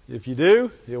 If you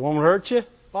do, it won't hurt you.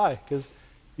 Why? Because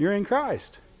you're in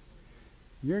Christ.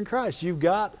 You're in Christ. You've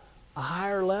got a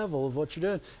higher level of what you're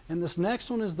doing. And this next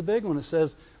one is the big one. It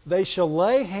says, they shall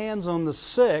lay hands on the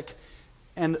sick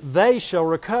and they shall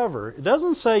recover. It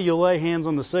doesn't say you'll lay hands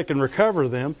on the sick and recover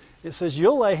them. It says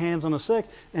you'll lay hands on the sick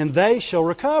and they shall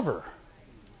recover.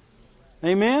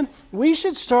 Amen? We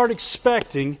should start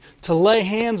expecting to lay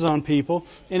hands on people.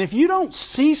 And if you don't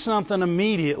see something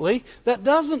immediately, that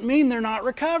doesn't mean they're not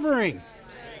recovering.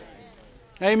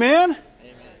 Amen?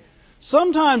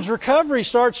 Sometimes recovery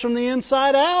starts from the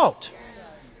inside out.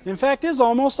 In fact, it's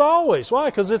almost always. Why?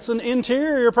 Because it's an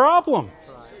interior problem.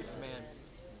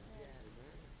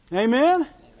 Amen?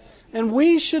 And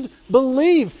we should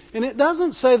believe. And it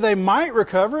doesn't say they might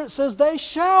recover. It says they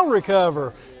shall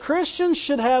recover. Christians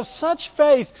should have such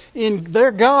faith in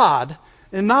their God,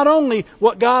 and not only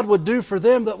what God would do for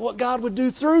them, but what God would do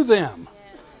through them.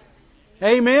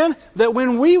 Amen? That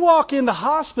when we walk into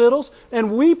hospitals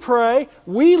and we pray,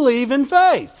 we leave in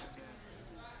faith.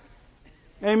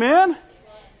 Amen?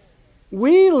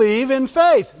 We leave in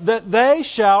faith that they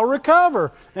shall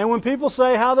recover. And when people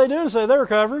say how they do, say they're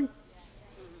recovering.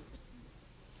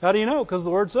 How do you know? Because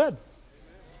the Word said.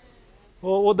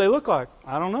 Well, what'd they look like?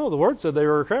 I don't know. The Word said they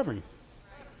were recovering.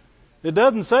 It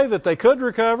doesn't say that they could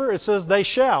recover. It says they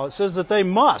shall. It says that they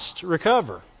must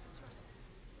recover.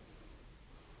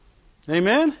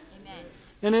 Amen?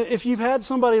 And if you've had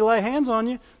somebody lay hands on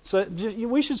you, so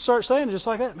we should start saying it just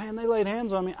like that. Man, they laid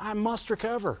hands on me. I must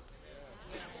recover.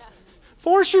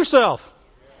 Force yourself.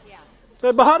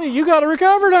 Say, body, you got to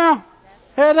recover now.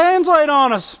 Had hands laid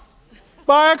on us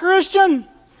by a Christian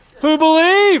who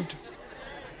believed.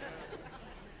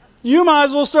 You might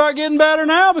as well start getting better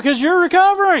now because you're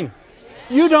recovering.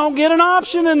 You don't get an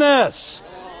option in this.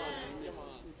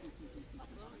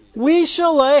 We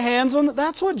shall lay hands on...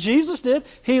 That's what Jesus did.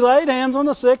 He laid hands on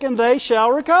the sick and they shall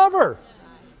recover.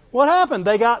 What happened?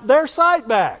 They got their sight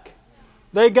back.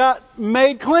 They got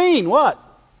made clean. What?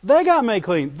 They got made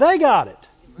clean. They got it.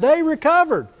 They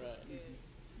recovered.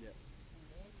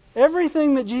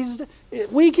 Everything that Jesus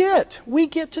did, we get. We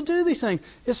get to do these things.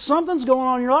 If something's going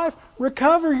on in your life,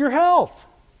 recover your health.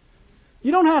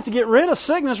 You don't have to get rid of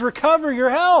sickness. Recover your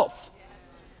health.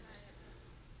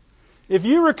 If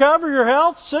you recover your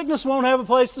health, sickness won't have a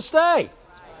place to stay.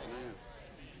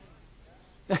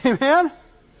 Amen?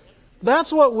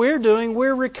 That's what we're doing.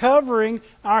 We're recovering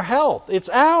our health. It's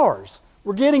ours.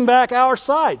 We're getting back our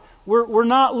sight. We're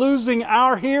not losing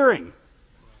our hearing.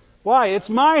 Why? It's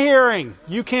my hearing.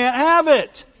 You can't have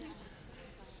it.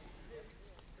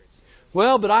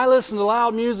 Well, but I listen to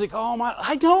loud music.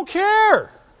 I don't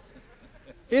care.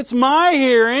 It's my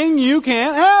hearing. You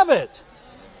can't have it.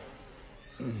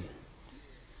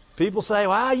 People say,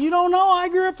 well, you don't know. I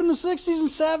grew up in the 60s and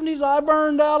 70s. I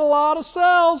burned out a lot of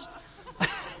cells.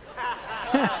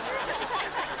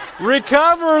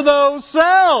 Recover those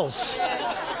cells.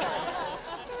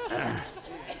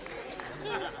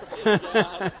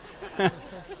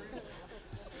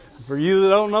 For you that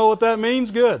don't know what that means,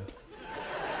 good.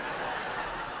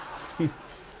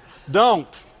 Don't.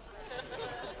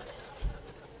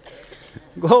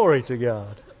 Glory to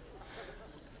God.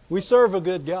 We serve a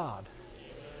good God.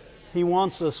 He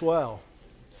wants us well.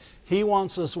 He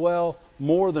wants us well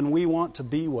more than we want to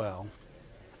be well.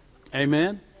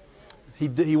 Amen?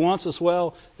 He wants us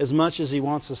well as much as He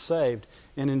wants us saved.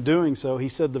 And in doing so, He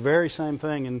said the very same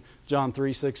thing in John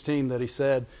 3:16 that He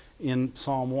said in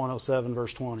Psalm 107,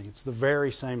 verse 20. It's the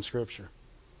very same scripture.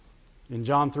 In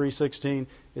John 3:16,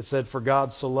 it said, "For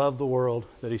God so loved the world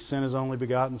that He sent His only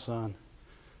begotten Son,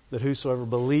 that whosoever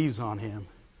believes on Him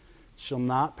shall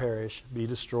not perish, be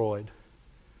destroyed."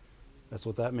 That's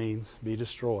what that means, be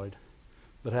destroyed,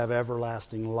 but have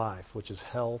everlasting life, which is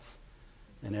health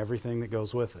and everything that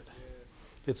goes with it.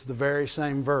 It's the very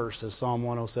same verse as Psalm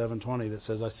 107:20 that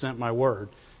says, "I sent my word."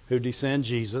 Who did He send?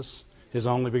 Jesus, His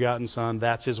only begotten Son.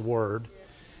 That's His word.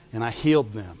 And I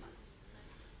healed them.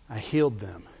 I healed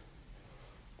them.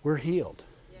 We're healed.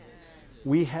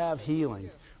 We have healing.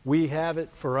 We have it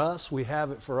for us. We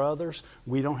have it for others.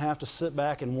 We don't have to sit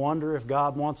back and wonder if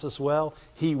God wants us well.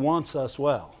 He wants us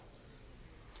well.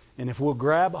 And if we'll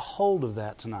grab a hold of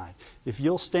that tonight, if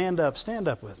you'll stand up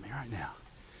with me right now.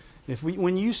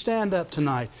 When you stand up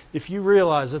tonight, if you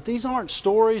realize that these aren't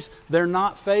stories, they're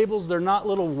not fables, they're not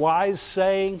little wise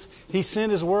sayings. He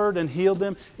sent His word and healed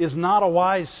them is not a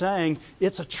wise saying.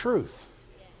 It's a truth.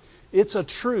 It's a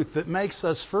truth that makes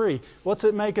us free. What's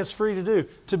it make us free to do?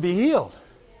 To be healed.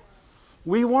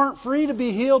 We weren't free to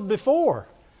be healed before.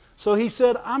 So He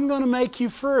said, I'm going to make you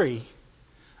free.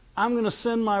 I'm going to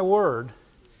send my word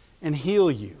and heal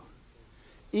you.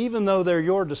 Even though they're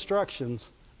your destructions,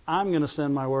 I'm going to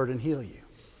send my word and heal you.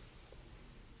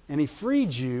 And He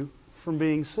freed you from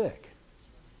being sick.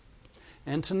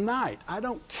 And tonight, I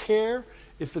don't care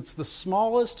if it's the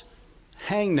smallest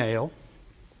hangnail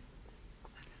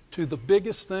to the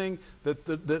biggest thing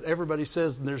that everybody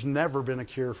says there's never been a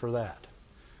cure for that.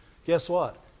 Guess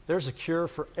what? There's a cure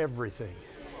for everything.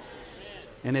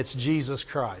 And it's Jesus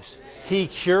Christ. He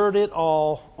cured it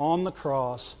all on the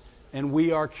cross, and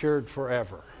we are cured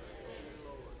forever.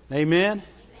 Amen?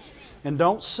 And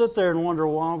don't sit there and wonder,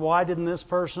 why didn't this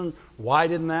person, why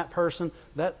didn't that person?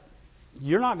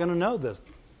 You're not going to know this.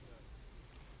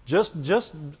 Just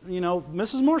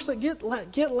Mrs. Moore said,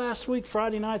 get last week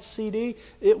Friday night's CD.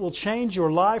 It will change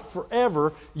your life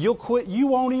forever. You'll quit. You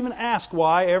won't even ask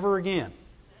why ever again.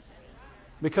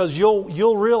 Because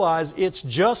you'll realize it's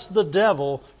just the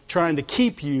devil trying to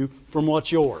keep you from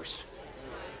what's yours.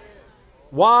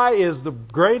 Why is the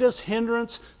greatest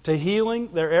hindrance to healing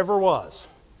there ever was?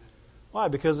 Why?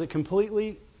 Because it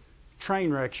completely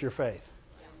train wrecks your faith.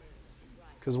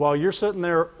 Because while you're sitting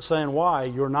there saying why,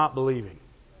 you're not believing.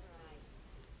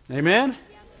 Amen?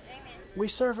 We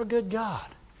serve a good God.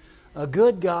 A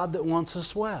good God that wants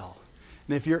us well.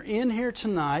 And if you're in here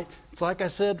tonight, it's like I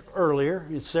said earlier,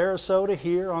 in Sarasota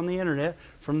here on the internet,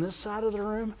 from this side of the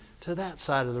room to that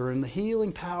side of the room, the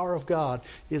healing power of God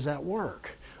is at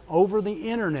work. Over the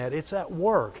internet, it's at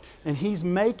work. And He's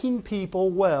making people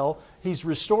well. He's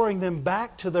restoring them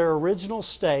back to their original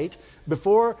state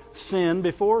before sin,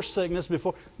 before sickness,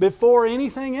 before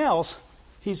anything else.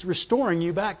 He's restoring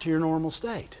you back to your normal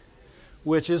state,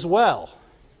 which is well.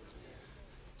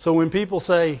 So when people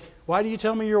say, why do you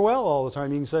tell me you're well all the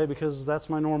time? You can say, because that's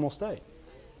my normal state.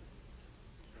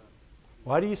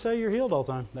 Why do you say you're healed all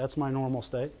the time? That's my normal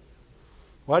state.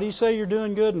 Why do you say you're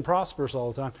doing good and prosperous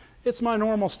all the time? It's my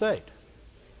normal state.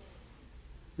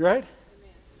 Right?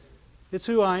 It's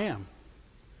who I am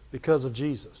because of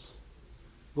Jesus.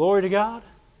 Glory to God.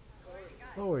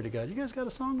 Glory to God. You guys got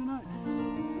a song tonight?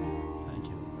 Thank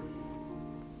you, Lord.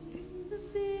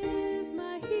 Jesus is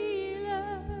my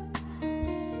healer.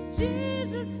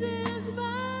 Jesus is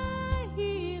my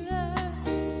healer.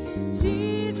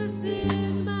 Jesus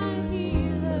is my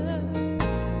healer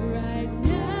right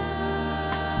now.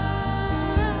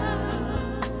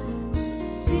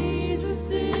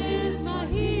 Jesus is my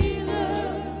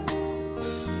healer.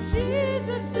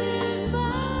 Jesus is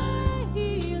my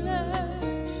healer.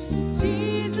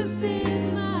 Jesus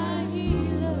is my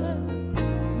healer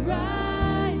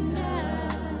right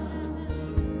now.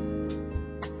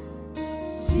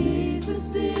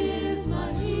 Jesus is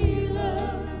my healer.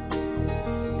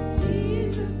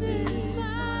 Jesus is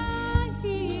my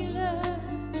healer.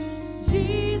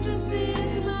 Jesus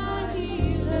is my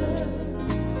healer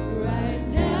right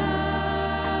now.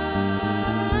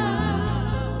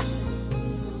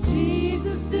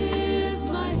 Jesus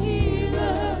is my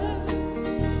healer.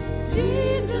 Jesus